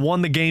 points, and they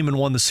won the game and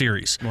won the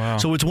series. Wow.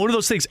 So it's one of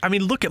those things. I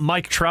mean, look at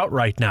Mike Trout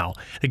right now.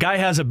 The guy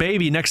has a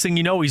baby. Next thing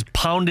you know, he's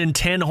pounding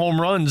 10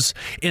 home runs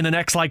in the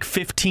next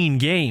 15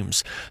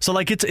 games. So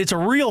it's a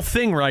real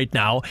thing right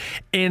now.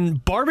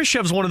 And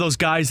Barbashev's one of those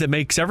guys that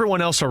makes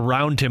everyone else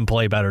around him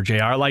play better,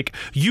 JR.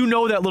 You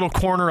know that little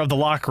corner of the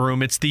locker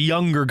room. It's the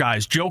younger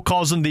guys. Joe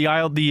calls them the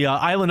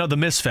island of the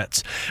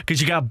misfits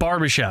because you got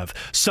Barbashev,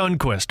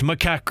 Sundqvist,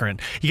 McEachern.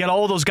 You got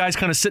all those guys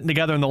kind of sitting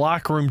together in the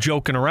locker room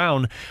joking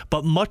around.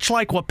 But much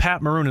like what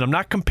Pat Maroon, and I'm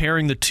not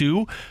comparing the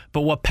two,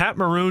 but what Pat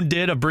Maroon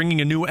did of bringing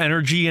a new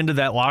energy into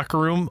that locker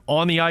room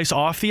on the ice,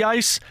 off the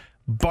ice,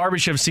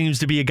 Barbashev seems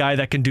to be a guy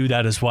that can do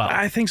that as well.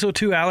 I think so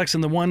too, Alex.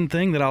 And the one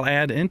thing that I'll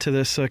add into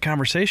this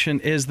conversation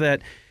is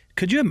that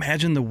could you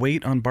imagine the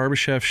weight on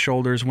Barbashev's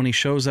shoulders when he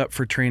shows up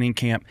for training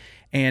camp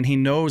and he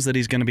knows that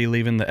he's going to be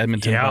leaving the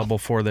Edmonton bubble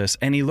for this?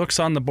 And he looks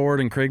on the board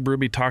and Craig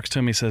Berube talks to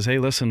him. He says, hey,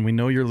 listen, we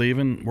know you're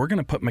leaving. We're going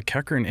to put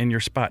McEachern in your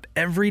spot.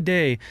 Every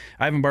day,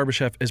 Ivan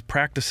Barbashev is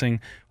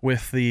practicing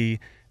with the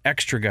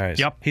extra guys.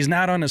 Yep. He's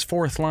not on his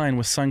fourth line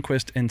with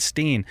Sundqvist and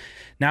Steen.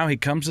 Now he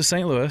comes to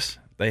St. Louis.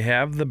 They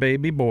have the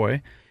baby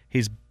boy.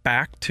 He's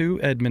back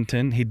to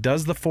Edmonton. He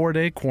does the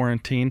 4-day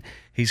quarantine.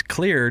 He's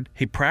cleared.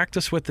 He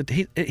practiced with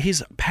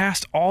he's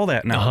past all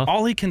that now.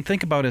 All he can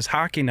think about is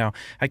hockey now.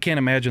 I can't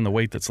imagine the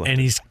weight that's left. And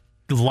he's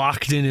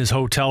locked in his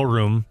hotel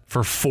room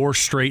for 4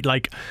 straight.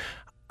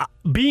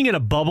 Being in a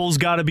bubble's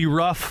got to be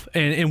rough.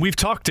 And we've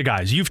talked to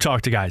guys. You've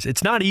talked to guys.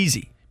 It's not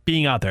easy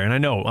being out there. And I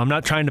know I'm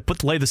not trying to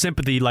lay the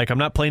sympathy, I'm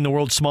not playing the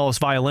world's smallest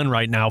violin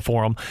right now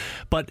for him.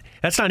 But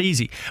that's not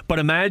easy. But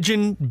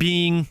imagine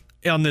being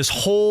on this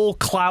whole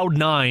cloud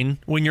 9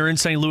 when you're in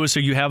St. Louis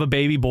or you have a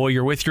baby boy,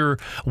 you're with your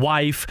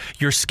wife,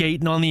 you're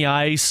skating on the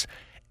ice,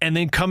 and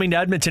then coming to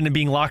Edmonton and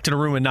being locked in a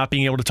room and not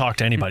being able to talk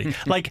to anybody.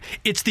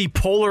 It's the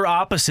polar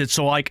opposite.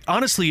 So,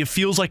 honestly, it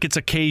feels like it's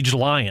a caged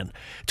lion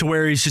to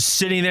where he's just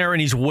sitting there and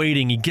he's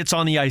waiting. He gets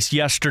on the ice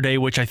yesterday,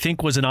 which I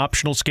think was an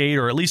optional skate,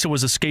 or at least it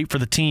was a skate for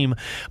the team,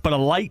 but a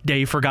light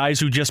day for guys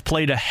who just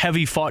played a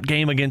heavy-fought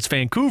game against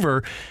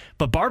Vancouver.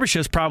 But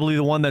Barbashev's probably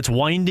the one that's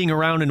winding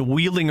around and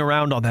wheeling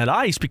around on that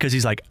ice because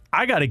he's like,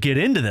 I got to get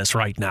into this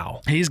right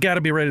now. He's got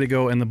to be ready to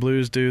go, and the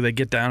Blues do. They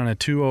get down in a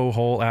 2-0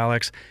 hole,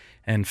 Alex,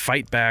 and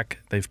fight back.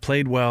 They've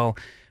played well.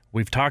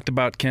 We've talked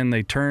about, can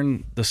they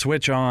turn the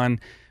switch on?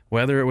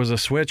 Whether it was a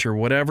switch or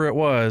whatever it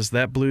was,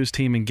 that Blues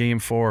team in Game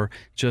 4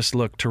 just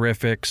looked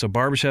terrific. So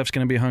Barbashev's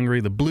going to be hungry.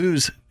 The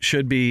Blues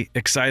should be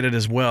excited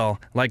as well,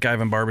 like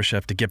Ivan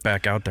Barbashev, to get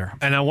back out there.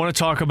 And I want to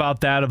talk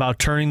about that, about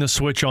turning the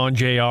switch on,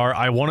 JR.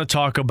 I want to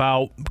talk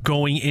about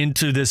going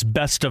into this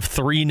best of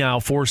 3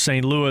 now for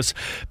St. Louis,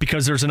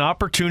 because there's an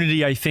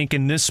opportunity, I think,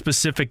 in this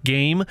specific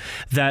game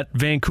that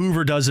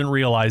Vancouver doesn't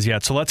realize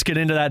yet. So let's get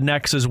into that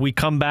next as we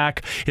come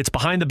back. It's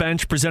Behind the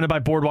Bench, presented by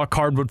Boardwalk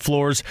Hardwood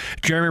Floors.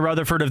 Jeremy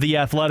Rutherford of The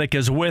Athletic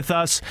is with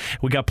us.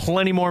 We got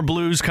plenty more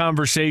Blues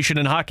conversation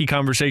and hockey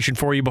conversation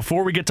for you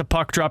before we get to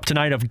puck drop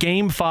tonight of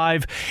Game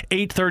 5,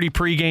 8:30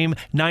 pregame,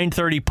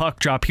 9:30 puck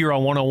drop here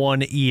on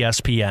 101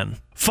 ESPN.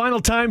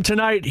 Final time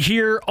tonight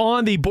here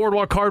on the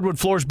Boardwalk Hardwood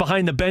Floors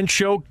Behind the Bench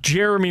show.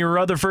 Jeremy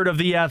Rutherford of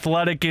The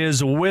Athletic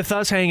is with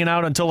us, hanging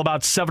out until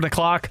about 7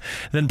 o'clock.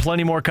 Then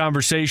plenty more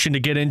conversation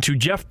to get into.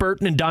 Jeff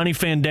Burton and Donnie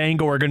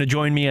Fandango are going to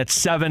join me at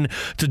 7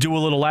 to do a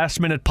little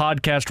last-minute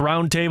podcast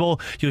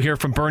roundtable. You'll hear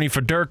from Bernie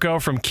Federko,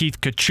 from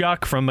Keith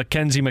Kachuk, from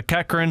Mackenzie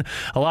McEachern.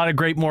 A lot of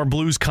great more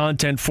Blues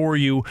content for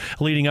you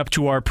leading up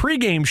to our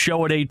pregame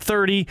show at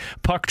 8:30.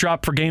 Puck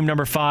drop for game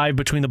number 5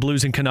 between the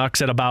Blues and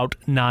Canucks at about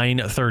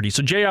 9:30.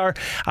 So, JR,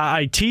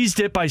 I teased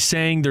it by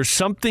saying there's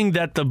something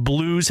that the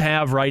Blues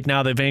have right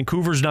now that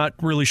Vancouver's not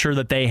really sure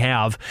that they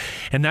have,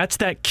 and that's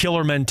that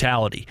killer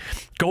mentality.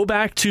 Go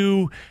back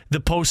to the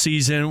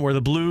postseason where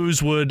the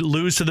Blues would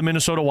lose to the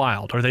Minnesota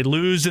Wild, or they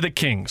lose to the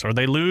Kings, or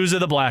they lose to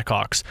the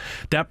Blackhawks.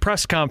 That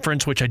press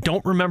conference, which I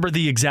don't remember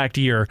the exact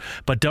year,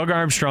 but Doug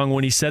Armstrong,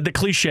 when he said the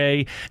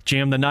cliche,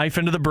 jam the knife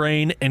into the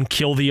brain and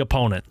kill the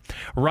opponent.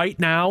 Right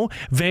now,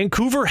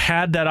 Vancouver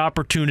had that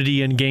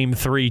opportunity in Game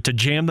 3 to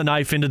jam the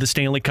knife into the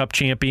Stanley Cup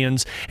champions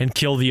hands and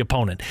kill the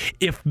opponent.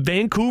 If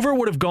Vancouver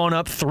would have gone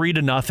up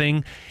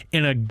 3-0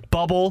 in a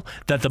bubble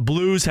that the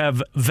Blues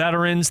have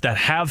veterans that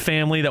have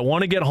family that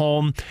want to get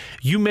home,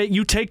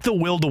 you take the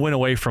will to win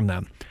away from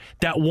them.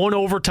 That one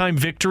overtime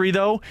victory,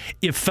 though,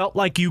 it felt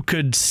like you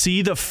could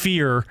see the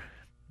fear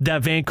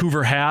that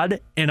Vancouver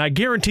had, and I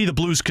guarantee the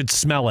Blues could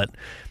smell it.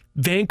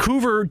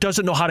 Vancouver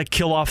doesn't know how to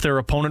kill off their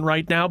opponent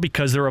right now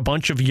because they're a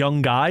bunch of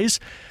young guys.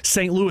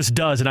 St. Louis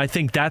does, and I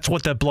think that's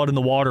what that blood in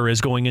the water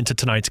is going into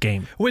tonight's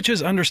game. Which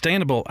is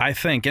understandable, I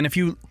think. And if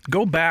you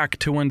go back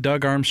to when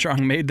Doug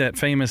Armstrong made that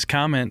famous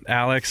comment,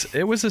 Alex,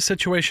 it was a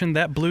situation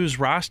that Blues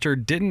roster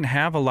didn't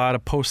have a lot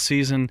of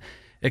postseason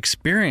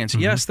experience.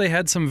 Mm-hmm. Yes, they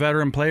had some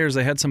veteran players.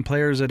 They had some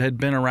players that had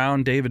been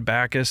around David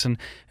Backes and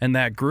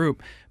that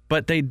group,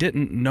 but they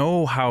didn't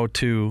know how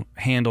to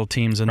handle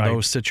teams in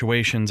those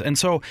situations. And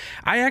so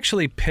I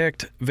actually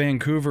picked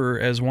Vancouver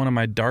as one of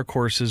my dark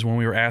horses when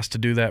we were asked to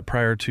do that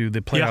prior to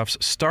the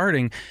playoffs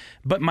starting.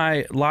 But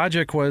my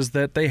logic was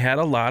that they had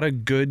a lot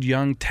of good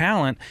young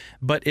talent,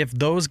 but if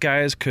those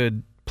guys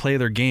could play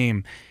their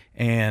game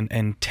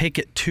and take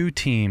it to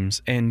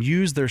teams and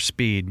use their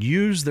speed,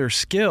 use their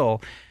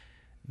skill,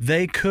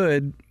 they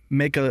could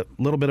make a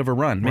little bit of a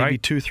run, maybe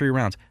 2-3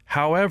 rounds.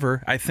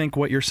 However, I think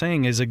what you're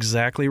saying is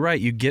exactly right.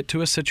 You get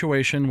to a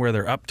situation where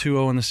they're up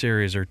 2-0 in the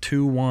series or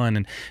 2-1,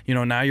 and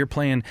now you're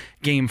playing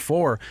Game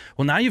 4.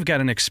 Well, now you've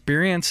got an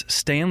experienced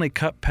Stanley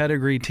Cup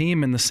pedigree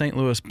team in the St.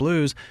 Louis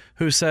Blues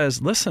who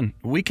says, listen,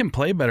 we can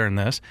play better than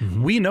this.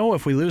 Mm-hmm. We know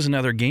if we lose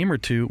another game or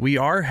two, we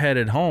are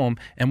headed home,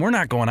 and we're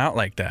not going out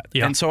like that.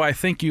 Yeah. And so I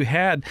think you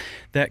had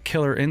that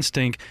killer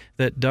instinct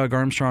that Doug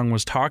Armstrong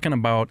was talking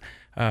about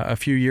a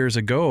few years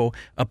ago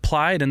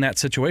applied in that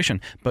situation.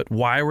 But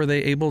why were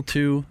they able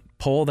to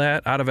pull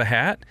that out of a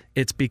hat?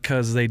 It's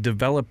because they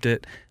developed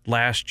it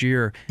last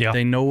year. Yeah.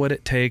 They know what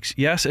it takes.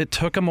 Yes, it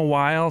took them a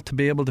while to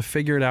be able to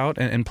figure it out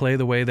and play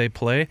the way they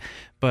play,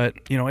 but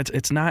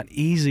it's not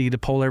easy to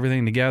pull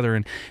everything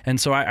together. And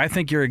so I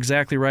think you're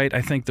exactly right.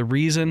 I think the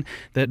reason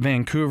that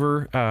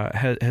Vancouver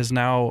has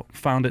now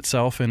found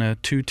itself in a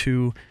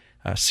 2-2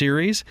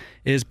 series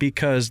is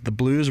because the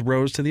Blues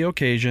rose to the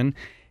occasion.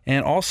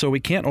 And also,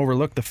 we can't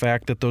overlook the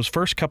fact that those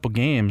first couple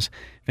games,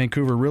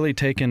 Vancouver really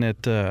taking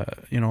it,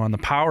 on the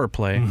power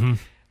play.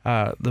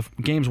 Mm-hmm. The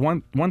games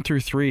 1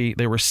 through 3,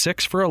 they were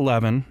 6 for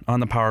 11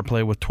 on the power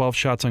play with 12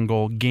 shots on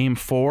goal. Game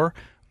 4,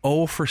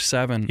 0 for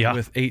 7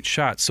 with 8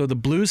 shots. So the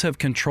Blues have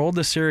controlled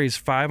the series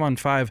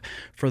 5-on-5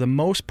 for the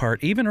most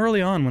part, even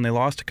early on when they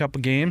lost a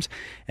couple games,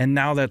 and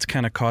now that's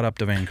kind of caught up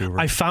to Vancouver.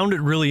 I found it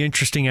really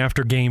interesting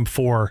after Game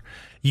 4.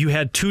 You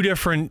had two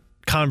different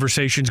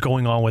conversations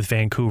going on with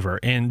Vancouver.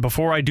 And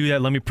before I do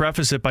that, let me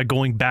preface it by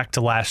going back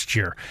to last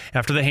year.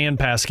 After the hand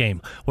pass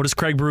game, what does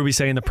Craig Berube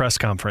say in the press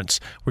conference?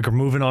 We're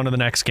moving on to the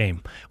next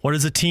game. What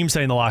does the team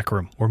say in the locker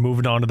room? We're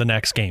moving on to the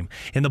next game.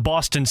 In the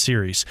Boston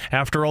series,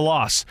 after a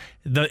loss,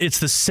 it's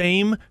the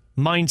same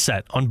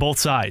mindset on both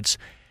sides.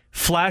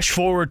 Flash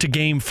forward to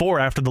Game 4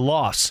 after the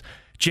loss.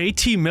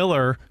 JT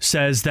Miller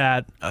says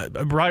that,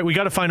 we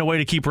got to find a way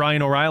to keep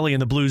Ryan O'Reilly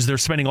and the Blues. They're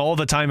spending all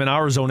the time in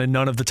our zone and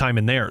none of the time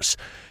in theirs.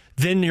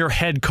 Then your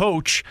head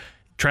coach,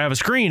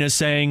 Travis Green, is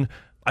saying,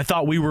 I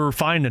thought we were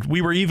fine. We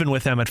were even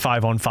with them at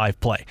 5-on-5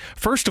 play.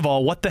 First of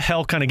all, what the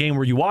hell kind of game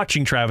were you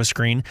watching, Travis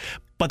Green?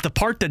 But the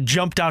part that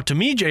jumped out to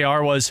me,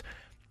 JR, was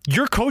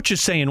your coach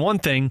is saying one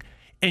thing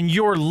and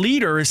your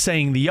leader is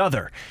saying the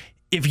other.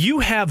 If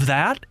you have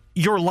that,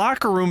 your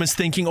locker room is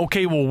thinking,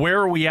 okay, well, where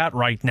are we at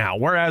right now?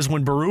 Whereas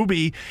when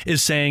Berube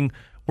is saying,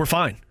 we're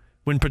fine.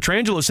 When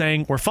Pietrangelo is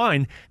saying, we're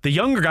fine, the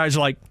younger guys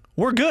are like,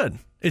 we're good.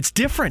 It's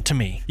different to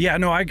me. Yeah,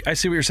 no, I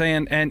see what you're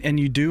saying, and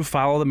you do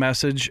follow the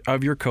message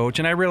of your coach.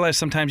 And I realize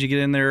sometimes you get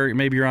in there,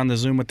 maybe you're on the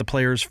Zoom with the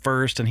players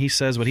first, and he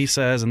says what he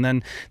says, and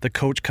then the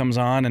coach comes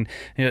on, and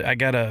I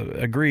got to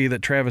agree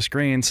that Travis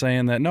Green's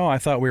saying that, no, I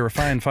thought we were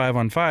fine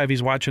 5-on-5.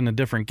 He's watching a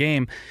different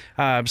game.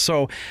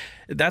 So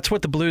that's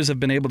what the Blues have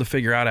been able to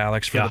figure out,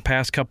 Alex, for the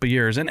past couple of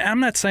years. And I'm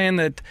not saying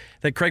that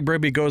Craig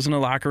Berube goes in the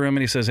locker room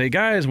and he says, hey,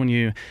 guys, when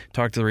you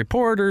talk to the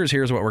reporters,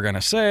 here's what we're going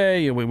to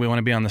say. We want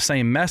to be on the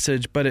same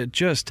message, but it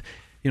just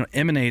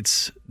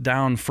emanates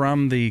down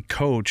from the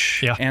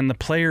coach, and the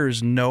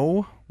players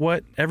know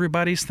what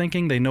everybody's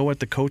thinking. They know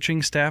what the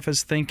coaching staff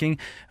is thinking.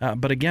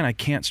 But again, I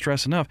can't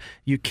stress enough,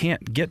 you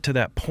can't get to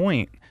that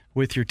point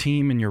with your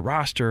team and your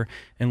roster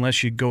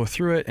unless you go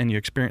through it and you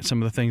experience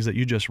some of the things that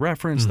you just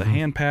referenced, the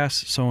hand pass,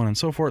 so on and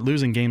so forth.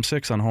 Losing Game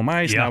 6 on home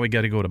ice. Now we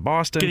got to go to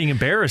Boston. Getting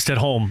embarrassed at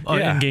home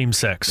in Game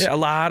 6. Yeah, a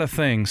lot of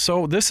things.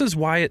 So this is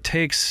why it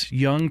takes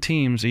young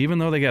teams, even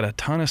though they got a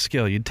ton of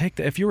skill. You'd take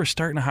that if you were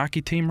starting a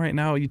hockey team right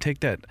now. You take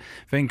that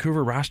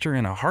Vancouver roster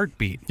in a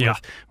heartbeat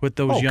with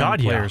those young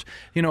players.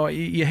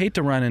 You hate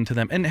to run into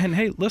them. And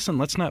hey, listen,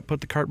 let's not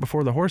put the cart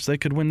before the horse. They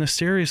could win this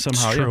series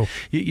somehow. It's true.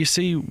 You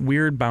see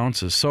weird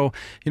bounces. So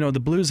the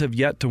Blues have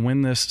yet to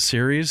win this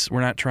series.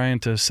 We're not trying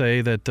to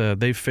say that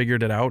they've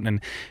figured it out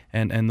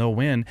and they'll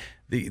win.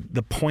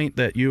 the point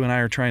that you and I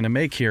are trying to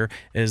make here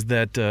is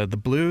that the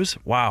Blues,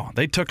 wow,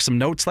 they took some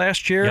notes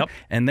last year,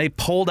 and they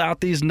pulled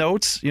out these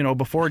notes,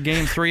 before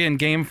Game 3 and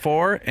Game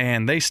 4,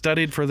 and they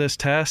studied for this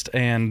test,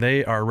 and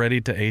they are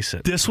ready to ace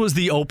it. This was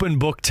the open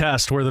book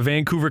test where the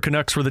Vancouver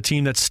Canucks were the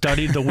team that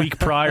studied the week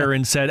prior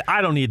and said,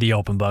 I don't need the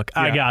open book.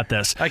 I got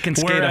this. I can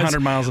skate 100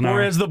 miles an hour.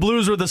 Whereas the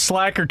Blues were the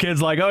slacker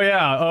kids like,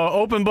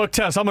 open book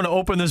test. I'm going to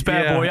open this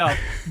bad boy up.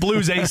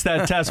 Blues ace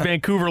that test.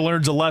 Vancouver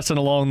learns a lesson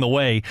along the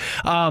way.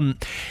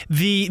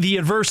 The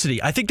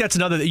adversity, I think that's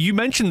another. You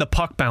mentioned the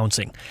puck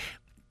bouncing.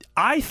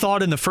 I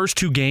thought in the first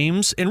two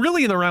games, and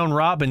really in the round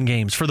robin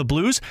games for the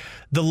Blues,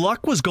 the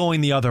luck was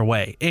going the other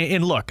way.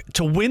 And look,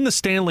 to win the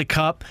Stanley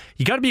Cup,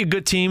 you got to be a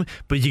good team,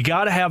 but you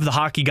got to have the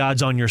hockey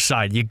gods on your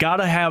side. You got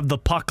to have the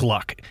puck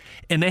luck.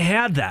 And they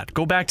had that.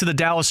 Go back to the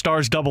Dallas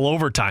Stars double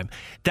overtime.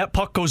 That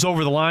puck goes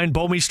over the line.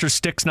 Bouwmeester's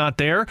stick's not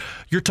there.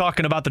 You're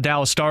talking about the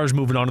Dallas Stars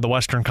moving on to the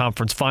Western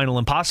Conference Final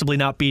and possibly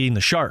not beating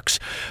the Sharks.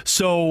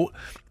 So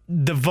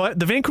the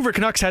Vancouver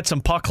Canucks had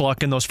some puck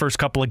luck in those first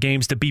couple of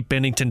games to beat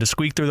Bennington, to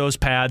squeak through those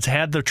pads,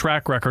 had their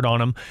track record on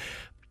them.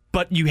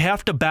 But you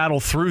have to battle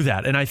through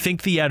that. And I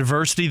think the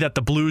adversity that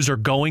the Blues are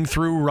going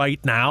through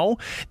right now,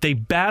 they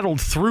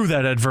battled through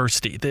that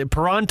adversity.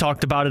 Perron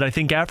talked about it, I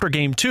think, after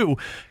Game 2.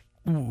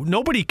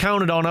 Nobody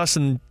counted on us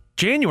in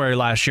January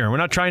last year. We're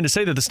not trying to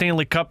say that the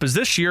Stanley Cup is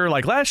this year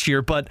like last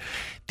year, but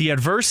the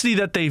adversity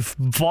that they've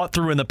fought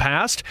through in the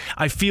past,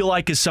 I feel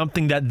like is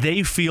something that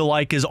they feel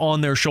like is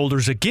on their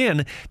shoulders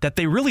again, that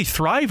they really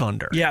thrive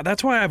under. Yeah,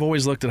 that's why I've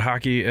always looked at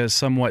hockey as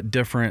somewhat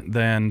different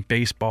than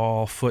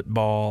baseball,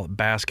 football,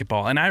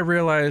 basketball. And I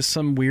realize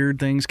some weird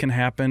things can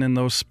happen in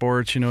those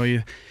sports.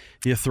 You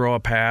throw a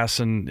pass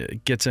and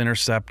it gets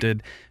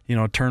intercepted,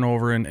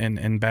 turnover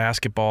in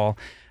basketball.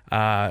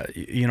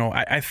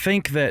 I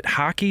think that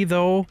hockey,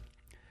 though,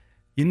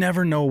 you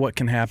never know what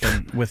can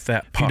happen with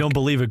that puck. If you don't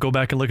believe it, go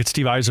back and look at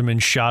Steve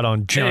Yzerman's shot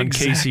on John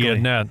Casey at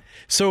net.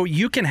 So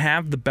you can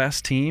have the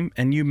best team,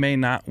 and you may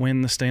not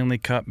win the Stanley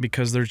Cup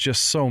because there's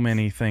just so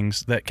many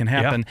things that can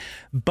happen.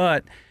 Yeah.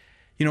 But,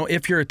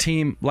 if you're a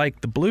team like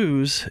the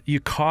Blues,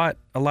 you caught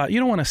a lot. You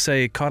don't want to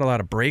say caught a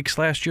lot of breaks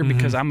last year,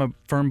 because I'm a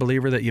firm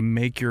believer that you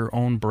make your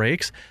own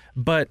breaks.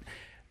 But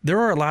there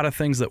are a lot of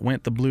things that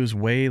went the Blues'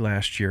 way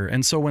last year.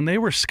 And so when they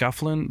were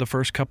scuffling the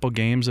first couple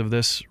games of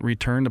this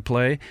return to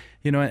play,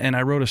 and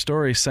I wrote a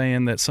story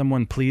saying that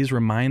someone please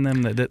remind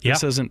them that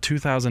this isn't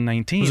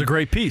 2019. It was a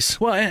great piece.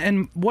 Well,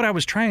 and what I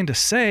was trying to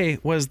say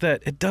was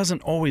that it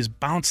doesn't always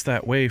bounce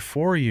that way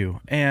for you.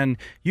 And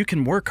you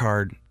can work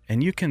hard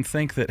and you can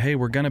think that, hey,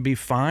 we're going to be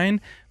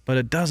fine, but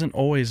it doesn't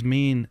always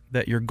mean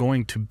that you're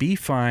going to be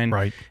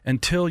fine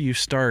until you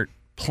start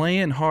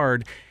playing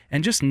hard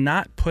and just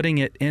not putting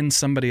it in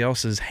somebody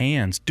else's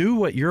hands. Do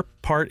what your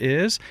part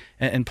is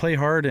and play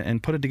hard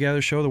and put it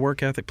together, show the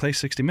work ethic, play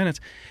 60 minutes.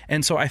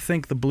 And so I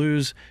think the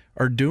Blues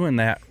are doing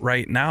that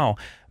right now.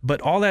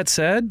 But all that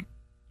said,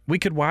 we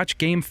could watch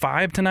Game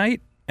 5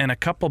 tonight and a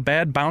couple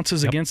bad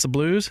bounces against the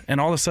Blues,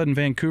 and all of a sudden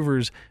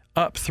Vancouver's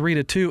up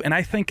 3-2. And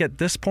I think at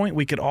this point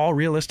we could all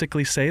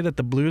realistically say that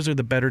the Blues are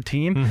the better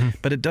team,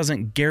 but it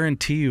doesn't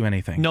guarantee you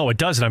anything. No, it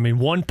doesn't. I mean,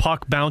 one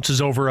puck bounces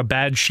over a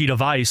bad sheet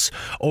of ice,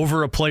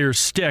 over a player's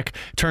stick,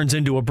 turns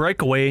into a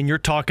breakaway, and you're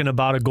talking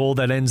about a goal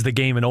that ends the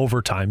game in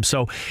overtime.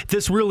 So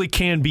this really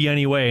can be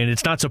any way, and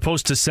it's not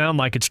supposed to sound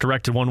like it's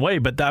directed one way,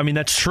 but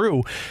that's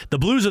true. The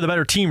Blues are the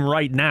better team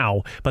right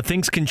now, but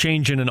things can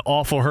change in an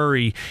awful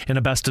hurry in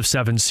a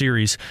best-of-7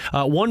 series.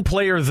 One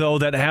player, though,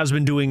 that has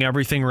been doing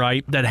everything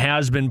right, that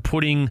has been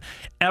putting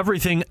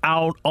everything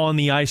out on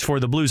the ice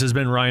for the Blues, has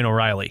been Ryan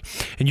O'Reilly.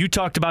 And you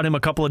talked about him a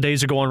couple of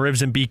days ago on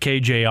Rivs and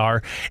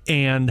BKJR.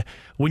 And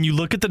when you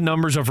look at the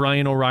numbers of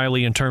Ryan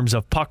O'Reilly in terms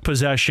of puck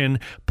possession,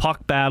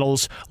 puck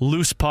battles,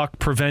 loose puck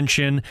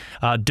prevention,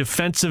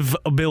 defensive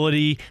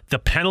ability, the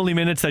penalty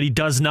minutes that he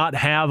does not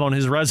have on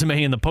his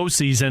resume in the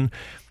postseason,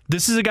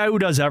 this is a guy who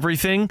does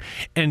everything,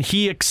 and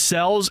he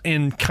excels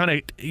and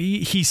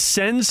he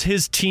sends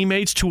his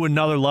teammates to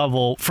another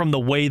level from the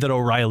way that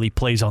O'Reilly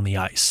plays on the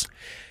ice.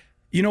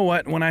 You know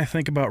what? When I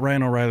think about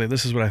Ryan O'Reilly,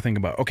 this is what I think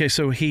about. Okay,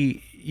 so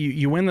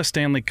you win the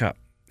Stanley Cup.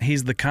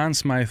 He's the Conn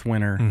Smythe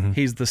winner.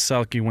 He's the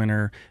Selke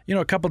winner.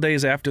 A couple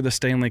days after the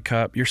Stanley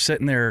Cup, you're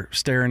sitting there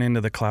staring into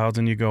the clouds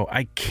and you go,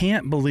 I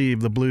can't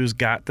believe the Blues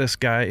got this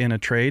guy in a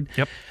trade.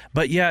 Yep.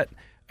 But yet,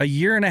 a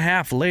year and a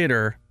half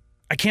later,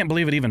 I can't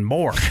believe it even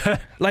more.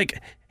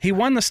 Like, he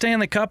won the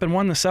Stanley Cup and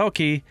won the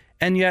Selke,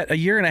 and yet a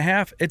year and a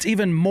half, it's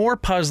even more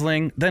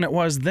puzzling than it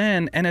was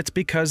then, and it's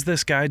because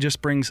this guy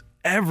just brings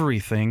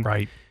everything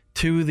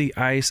to the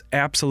ice,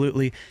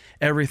 absolutely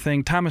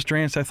everything. Thomas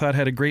Drance, I thought,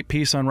 had a great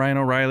piece on Ryan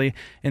O'Reilly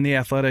in The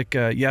Athletic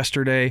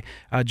yesterday,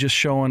 just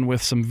showing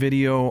with some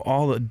video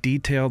all the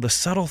detail, the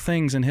subtle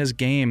things in his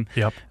game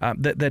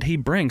that he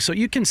brings. So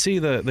you can see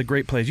the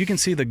great plays. You can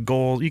see the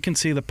goal. You can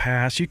see the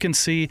pass. You can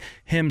see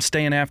him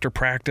staying after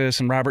practice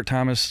and Robert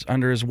Thomas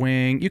under his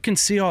wing. You can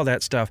see all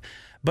that stuff.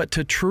 But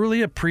to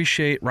truly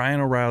appreciate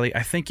Ryan O'Reilly,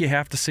 I think you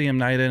have to see him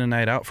night in and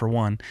night out, for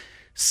one.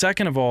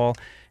 Second of all,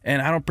 and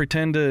I don't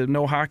pretend to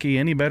know hockey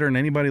any better than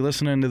anybody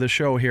listening to the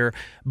show here,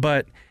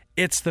 but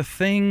it's the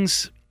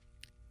things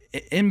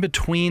in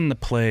between the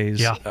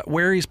plays,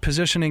 where he's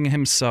positioning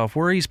himself,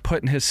 where he's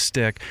putting his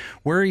stick,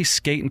 where he's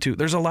skating to.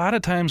 There's a lot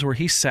of times where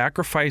he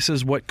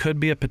sacrifices what could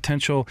be a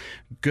potential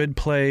good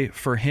play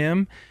for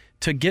him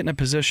to get in a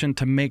position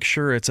to make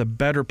sure it's a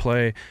better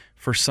play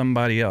for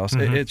somebody else.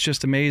 It's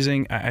just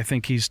amazing. I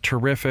think he's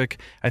terrific.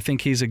 I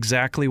think he's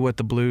exactly what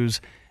the Blues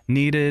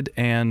needed,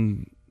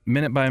 and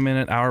minute by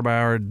minute, hour by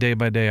hour, day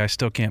by day, I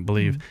still can't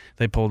believe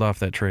they pulled off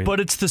that trade. But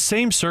it's the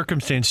same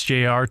circumstance,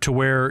 JR, to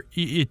where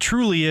it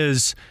truly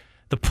is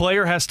the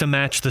player has to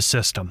match the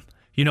system.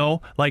 You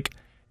know, like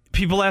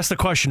people ask the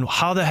question,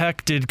 how the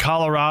heck did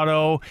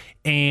Colorado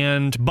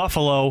and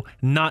Buffalo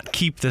not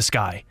keep this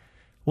guy?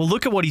 Well,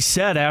 look at what he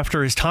said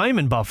after his time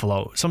in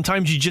Buffalo.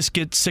 Sometimes you just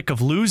get sick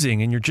of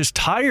losing and you're just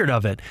tired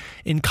of it.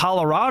 In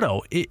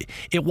Colorado,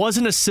 it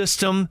wasn't a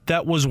system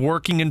that was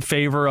working in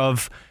favor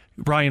of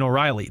Ryan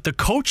O'Reilly. The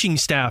coaching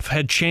staff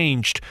had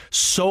changed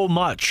so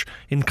much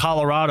in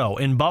Colorado,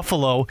 in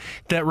Buffalo,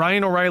 that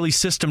Ryan O'Reilly's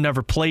system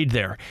never played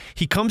there.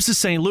 He comes to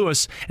St.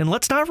 Louis, and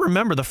let's not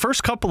remember, the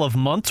first couple of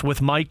months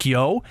with Mike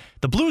Yeo,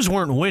 the Blues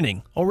weren't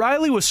winning.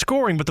 O'Reilly was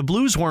scoring, but the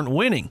Blues weren't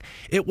winning.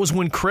 It was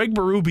when Craig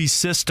Berube's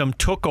system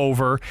took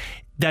over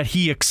that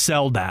he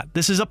excelled at.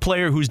 This is a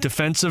player who's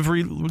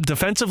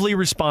defensively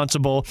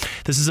responsible.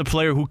 This is a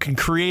player who can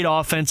create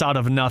offense out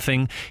of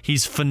nothing.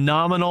 He's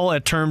phenomenal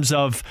at terms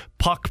of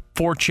puck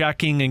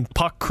forechecking and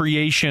puck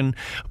creation,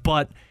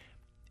 but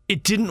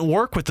it didn't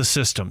work with the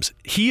systems.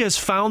 He has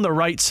found the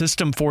right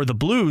system for the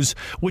Blues,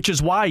 which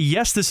is why,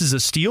 yes, this is a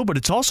steal, but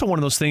it's also one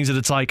of those things that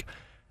it's like,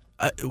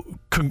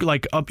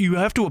 you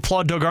have to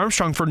applaud Doug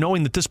Armstrong for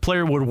knowing that this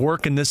player would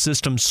work in this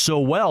system so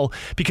well,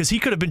 because he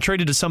could have been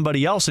traded to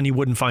somebody else and he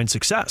wouldn't find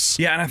success.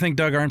 Yeah, and I think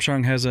Doug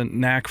Armstrong has a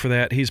knack for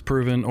that. He's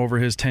proven over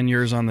his 10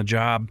 years on the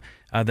job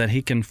that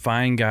he can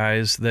find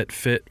guys that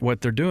fit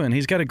what they're doing.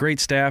 He's got a great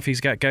staff. He's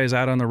got guys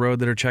out on the road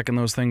that are checking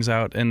those things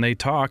out, and they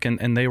talk,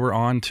 and they were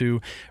on to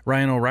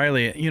Ryan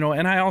O'Reilly. You know,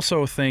 and I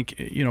also think,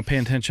 you know,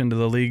 paying attention to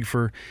the league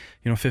for,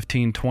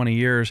 15, 20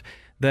 years,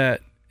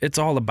 that it's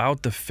all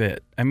about the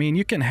fit. I mean,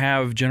 you can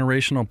have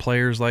generational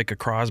players like a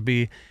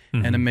Crosby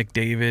and a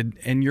McDavid,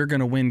 and you're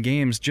going to win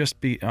games just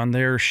on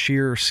their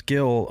sheer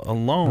skill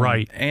alone.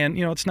 Right. And,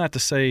 it's not to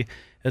say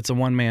it's a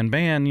one-man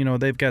band.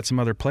 They've got some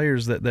other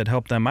players that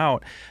help them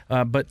out.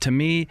 But to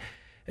me,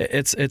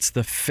 it's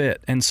the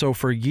fit. And so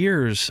for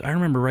years, I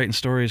remember writing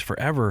stories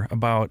forever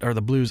about, are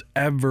the Blues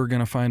ever going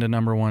to find a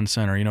number one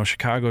center?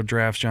 Chicago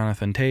drafts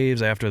Jonathan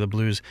Taves after the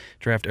Blues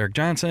draft Eric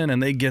Johnson,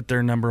 and they get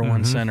their number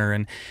one center.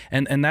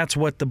 And that's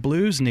what the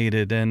Blues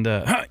needed. And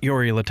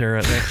Yori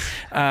Laterra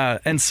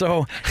there. And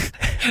so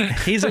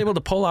he's able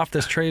to pull off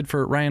this trade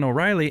for Ryan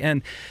O'Reilly.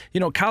 And,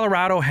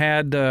 Colorado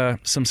had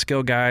some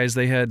skill guys.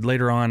 They had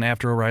later on,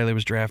 after O'Reilly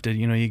was drafted,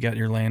 you got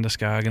your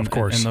Landeskog and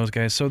those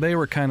guys. So they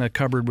were kind of,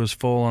 cupboard was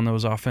full on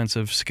those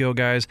offensive skill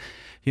guys.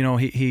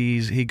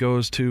 He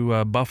goes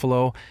to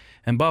Buffalo,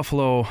 and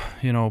Buffalo,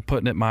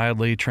 putting it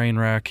mildly, train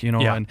wreck,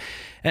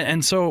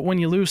 and so when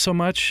you lose so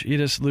much, you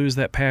just lose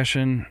that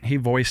passion. He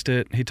voiced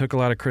it. He took a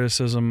lot of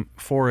criticism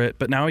for it,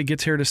 but now he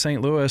gets here to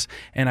St. Louis,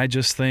 and I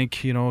just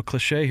think, a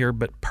cliche here,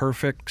 but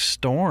perfect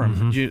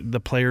storm. The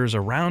players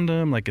around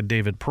him, like a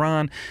David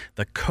Perron,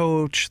 the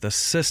coach, the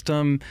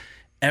system,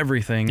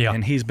 everything,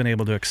 and he's been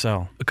able to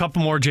excel. A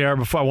couple more, JR,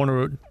 before I want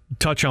to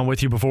touch on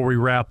with you before we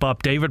wrap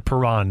up. David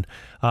Perron,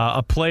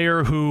 a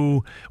player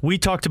who we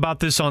talked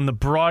about this on the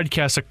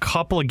broadcast a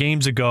couple of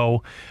games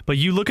ago, but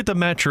you look at the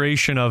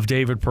maturation of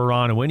David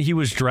Perron, and when he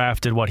was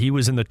drafted, he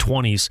was in the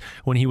 20s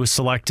when he was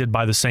selected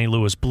by the St.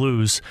 Louis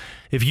Blues.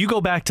 If you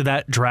go back to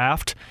that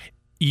draft,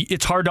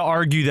 it's hard to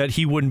argue that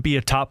he wouldn't be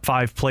a top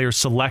 5 player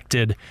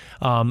selected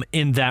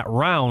in that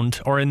round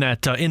or in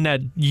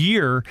that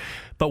year.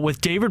 But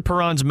with David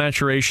Perron's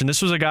maturation,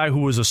 this was a guy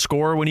who was a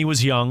scorer when he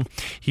was young.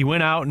 He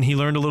went out and he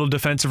learned a little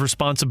defensive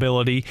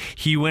responsibility.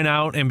 He went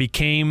out and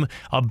became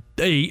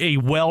a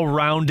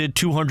well-rounded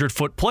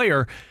 200-foot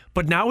player.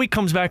 But now he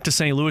comes back to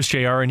St. Louis,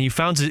 JR, and he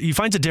finds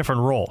a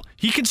different role.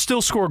 He can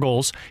still score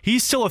goals.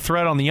 He's still a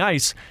threat on the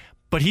ice.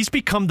 But he's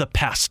become the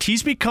pest.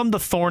 He's become the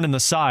thorn in the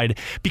side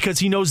because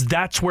he knows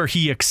that's where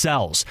he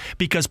excels.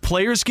 Because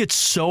players get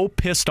so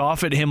pissed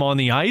off at him on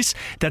the ice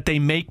that they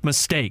make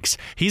mistakes.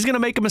 He's going to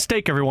make a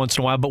mistake every once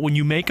in a while, but when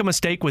you make a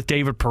mistake with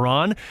David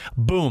Perron,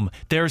 boom,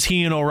 there's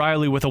he and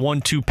O'Reilly with a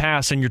 1-2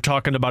 pass, and you're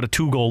talking about a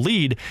 2-goal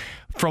lead.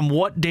 From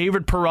what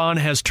David Perron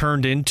has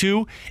turned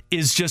into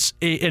is just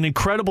an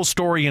incredible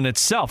story in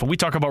itself. And we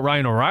talk about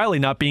Ryan O'Reilly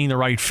not being the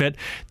right fit.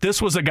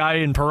 This was a guy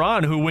in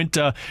Perron who went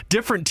to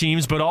different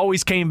teams but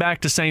always came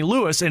back to St.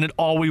 Louis, and it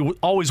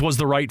always was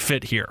the right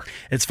fit here.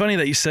 It's funny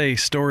that you say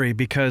story,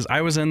 because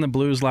I was in the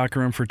Blues locker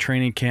room for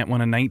training camp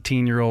when a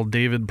 19-year-old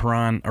David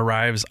Perron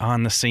arrives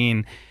on the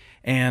scene.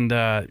 And,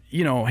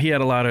 he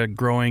had a lot of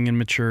growing and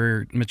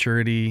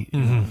maturity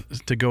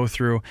to go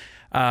through.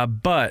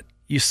 But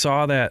you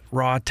saw that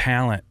raw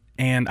talent,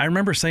 And I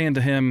remember saying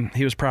to him,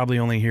 he was probably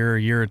only here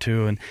a year or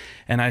two,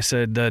 and I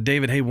said,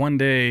 David, hey, one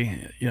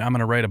day I'm going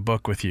to write a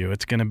book with you.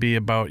 It's going to be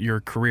about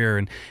your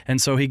career. And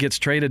so he gets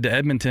traded to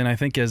Edmonton. I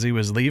think as he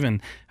was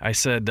leaving, I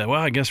said,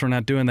 well, I guess we're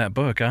not doing that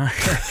book, huh?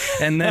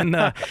 And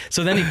then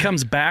so then he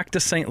comes back to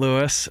St.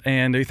 Louis,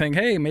 and we think,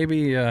 hey,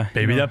 maybe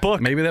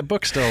that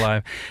book's still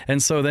alive.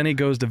 And so then he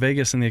goes to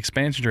Vegas in the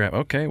expansion draft.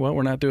 Okay, well,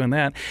 we're not doing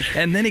that.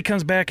 And then he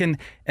comes back, and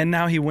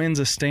now he wins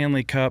a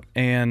Stanley Cup.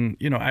 And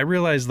I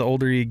realize the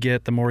older you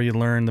get, the more you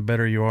learn, the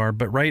better you are.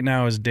 But right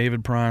now is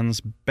David Perron's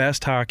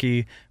best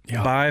hockey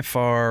by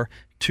far.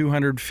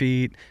 200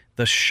 feet,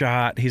 the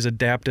shot. He's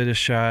adapted his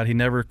shot. He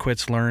never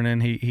quits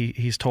learning.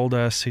 He's told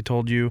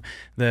you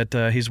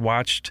that he's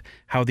watched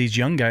how these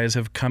young guys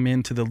have come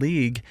into the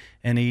league,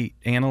 and he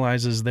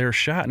analyzes their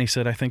shot. And he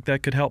said, I think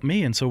that could help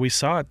me. And so we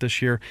saw it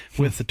this year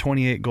with the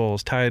 28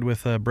 goals, tied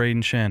with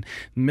Braden Shen,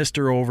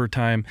 Mr.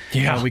 Overtime,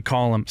 we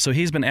call him. So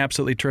he's been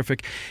absolutely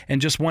terrific. And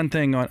just one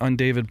thing on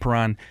David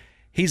Perron.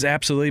 He's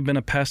absolutely been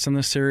a pest in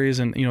this series,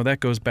 and that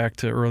goes back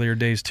to earlier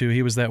days too.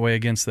 He was that way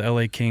against the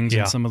LA Kings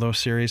in some of those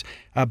series.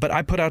 But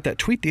I put out that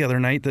tweet the other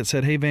night that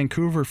said, hey,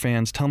 Vancouver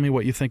fans, tell me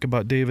what you think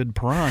about David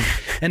Perron.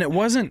 And it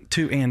wasn't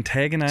to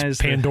antagonize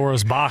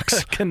Pandora's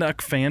box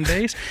Canuck fan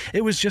base.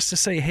 It was just to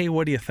say, hey,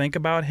 what do you think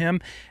about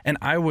him? And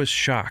I was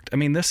shocked. I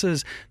mean, this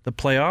is the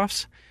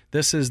playoffs.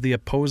 This is the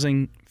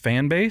opposing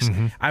fan base.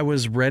 Mm-hmm. I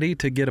was ready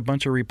to get a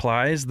bunch of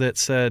replies that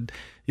said,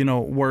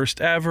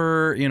 worst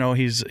ever,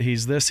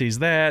 he's this, he's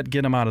that,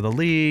 get him out of the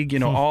league,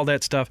 all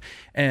that stuff.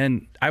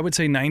 And I would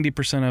say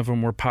 90% of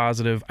them were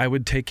positive. I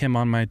would take him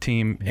on my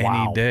team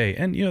any day.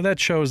 And,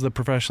 that shows the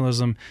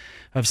professionalism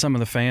of some of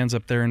the fans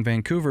up there in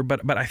Vancouver.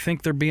 But I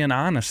think they're being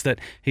honest that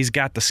he's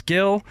got the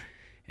skill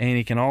and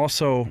he can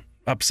also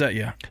upset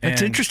you.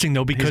 It's interesting,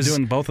 though, because he's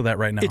doing both of that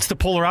right now. It's the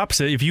polar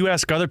opposite. If you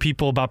ask other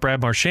people about Brad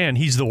Marchand,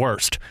 he's the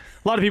worst.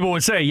 A lot of people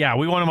would say, yeah,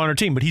 we want him on our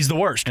team, but he's the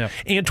worst. Yep.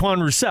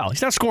 Antoine Roussel,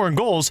 he's not scoring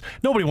goals.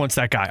 Nobody wants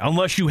that guy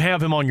unless you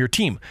have him on your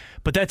team.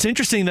 But that's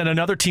interesting that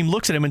another team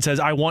looks at him and says,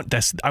 I want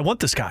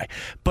this guy.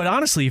 But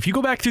honestly, if you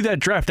go back through that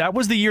draft, that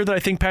was the year that I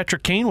think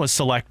Patrick Kane was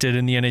selected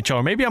in the NHL.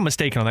 Or maybe I'm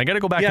mistaken on that. I got to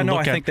go back and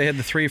look at it. I think they had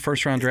the 3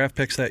 first-round draft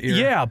picks that year.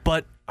 Yeah,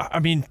 but I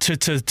mean, to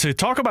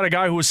talk about a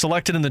guy who was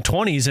selected in the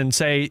 20s and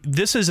say,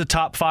 this is a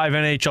top 5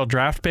 NHL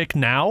draft pick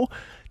now,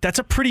 that's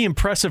a pretty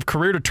impressive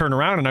career to turn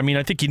around. And I mean,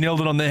 I think you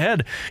nailed it on the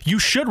head. You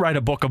should write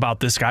a book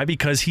about this guy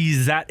because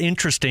he's that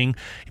interesting.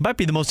 He might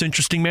be the most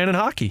interesting man in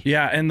hockey.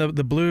 Yeah, and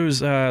the Blues,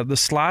 the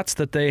slots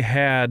that they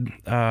had,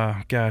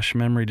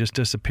 memory just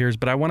disappears,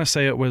 but I want to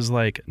say it was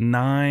like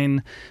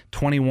 9,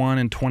 21,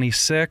 and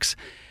 26.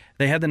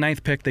 They had the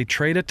 9th pick. They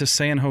trade it to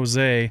San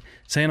Jose.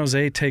 San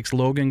Jose takes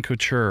Logan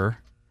Couture.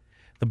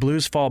 The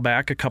Blues fall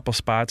back a couple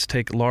spots,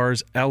 take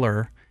Lars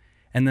Eller.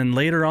 And then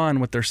later on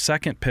with their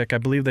 2nd pick, I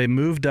believe they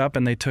moved up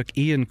and they took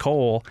Ian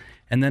Cole.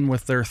 And then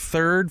with their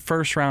 3rd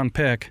first-round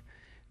pick,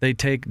 they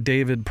take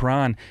David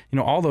Perron.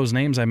 All those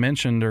names I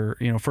mentioned are,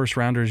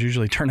 first-rounders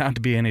usually turn out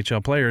to be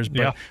NHL players,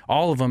 but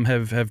all of them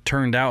have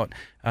turned out.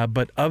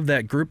 But of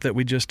that group that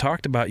we just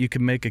talked about, you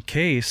can make a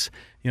case,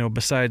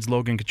 besides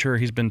Logan Couture,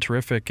 he's been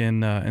terrific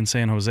in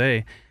San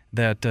Jose,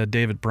 that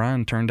David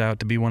Perron turned out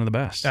to be one of the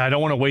best. I don't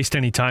want to waste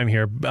any time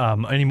here,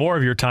 any more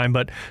of your time,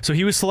 but so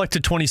he was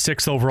selected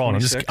 26th overall.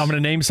 26. I'm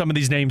going to name some of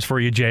these names for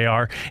you,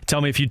 JR.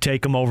 Tell me if you'd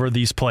take him over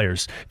these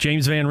players.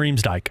 James Van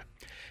Riemsdyk.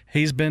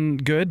 He's been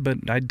good,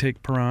 but I'd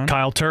take Perron.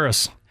 Kyle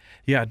Turris.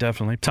 Yeah,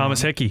 definitely. Perron.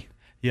 Thomas Hickey.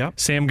 Yep.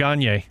 Sam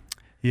Gagner.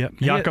 Yep.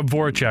 Jakub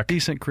Voracek.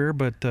 Decent career,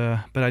 but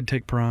I'd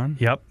take Perron.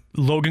 Yep.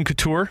 Logan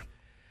Couture.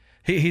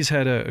 He's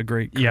had a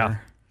great career. Yeah.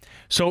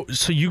 So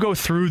you go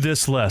through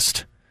this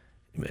list.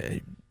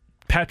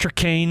 Patrick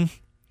Kane,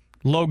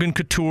 Logan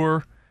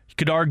Couture, you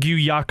could argue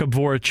Jakub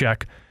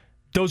Voracek.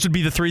 Those would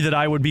be the 3 that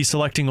I would be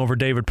selecting over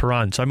David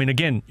Perron. So, I mean,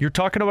 again, you're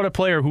talking about a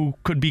player who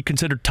could be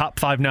considered top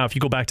 5 now if you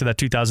go back to that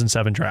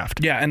 2007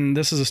 draft. Yeah, and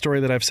this is a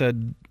story that I've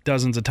said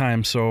dozens of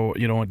times, so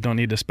you don't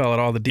need to spell out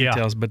all the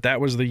details. Yeah. But that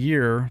was the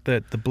year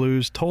that the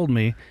Blues told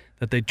me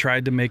that they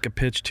tried to make a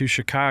pitch to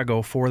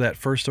Chicago for that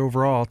 1st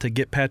overall to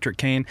get Patrick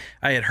Kane.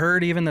 I had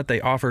heard even that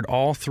they offered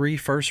all 3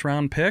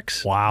 first-round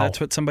picks. Wow. That's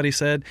what somebody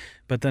said.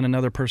 But then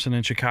another person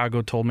in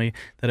Chicago told me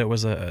that it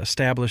was an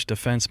established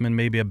defenseman,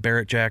 maybe a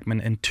Barrett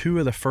Jackman, and 2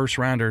 of the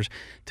first-rounders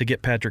to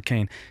get Patrick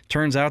Kane.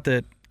 Turns out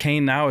that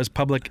Kane now is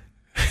public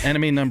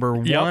enemy number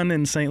 1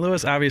 in St.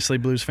 Louis. Obviously,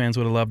 Blues fans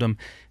would have loved him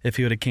if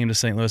he would have came to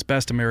St. Louis.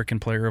 Best American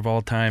player of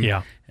all time.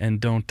 Yeah. And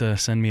don't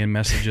send me in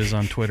messages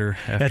on Twitter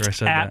after I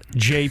said that. That's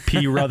at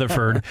JP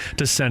Rutherford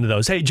to send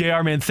those. Hey,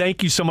 JR, man,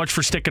 thank you so much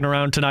for sticking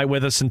around tonight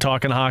with us and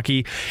talking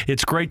hockey.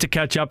 It's great to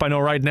catch up. I know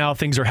right now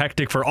things are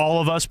hectic for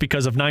all of us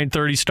because of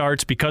 9:30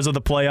 starts, because of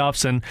the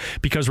playoffs, and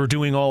because we're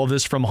doing all of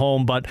this from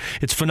home. But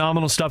it's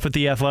phenomenal stuff at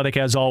The Athletic,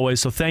 as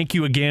always. So thank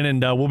you again,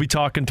 and we'll be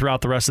talking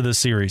throughout the rest of this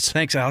series.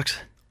 Thanks, Alex.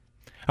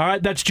 All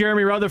right, that's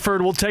Jeremy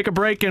Rutherford. We'll take a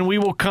break, and we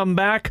will come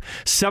back.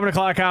 7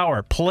 o'clock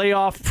hour.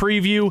 Playoff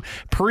preview.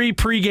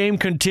 Pre-game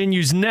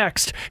continues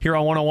next here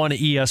on 101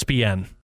 ESPN.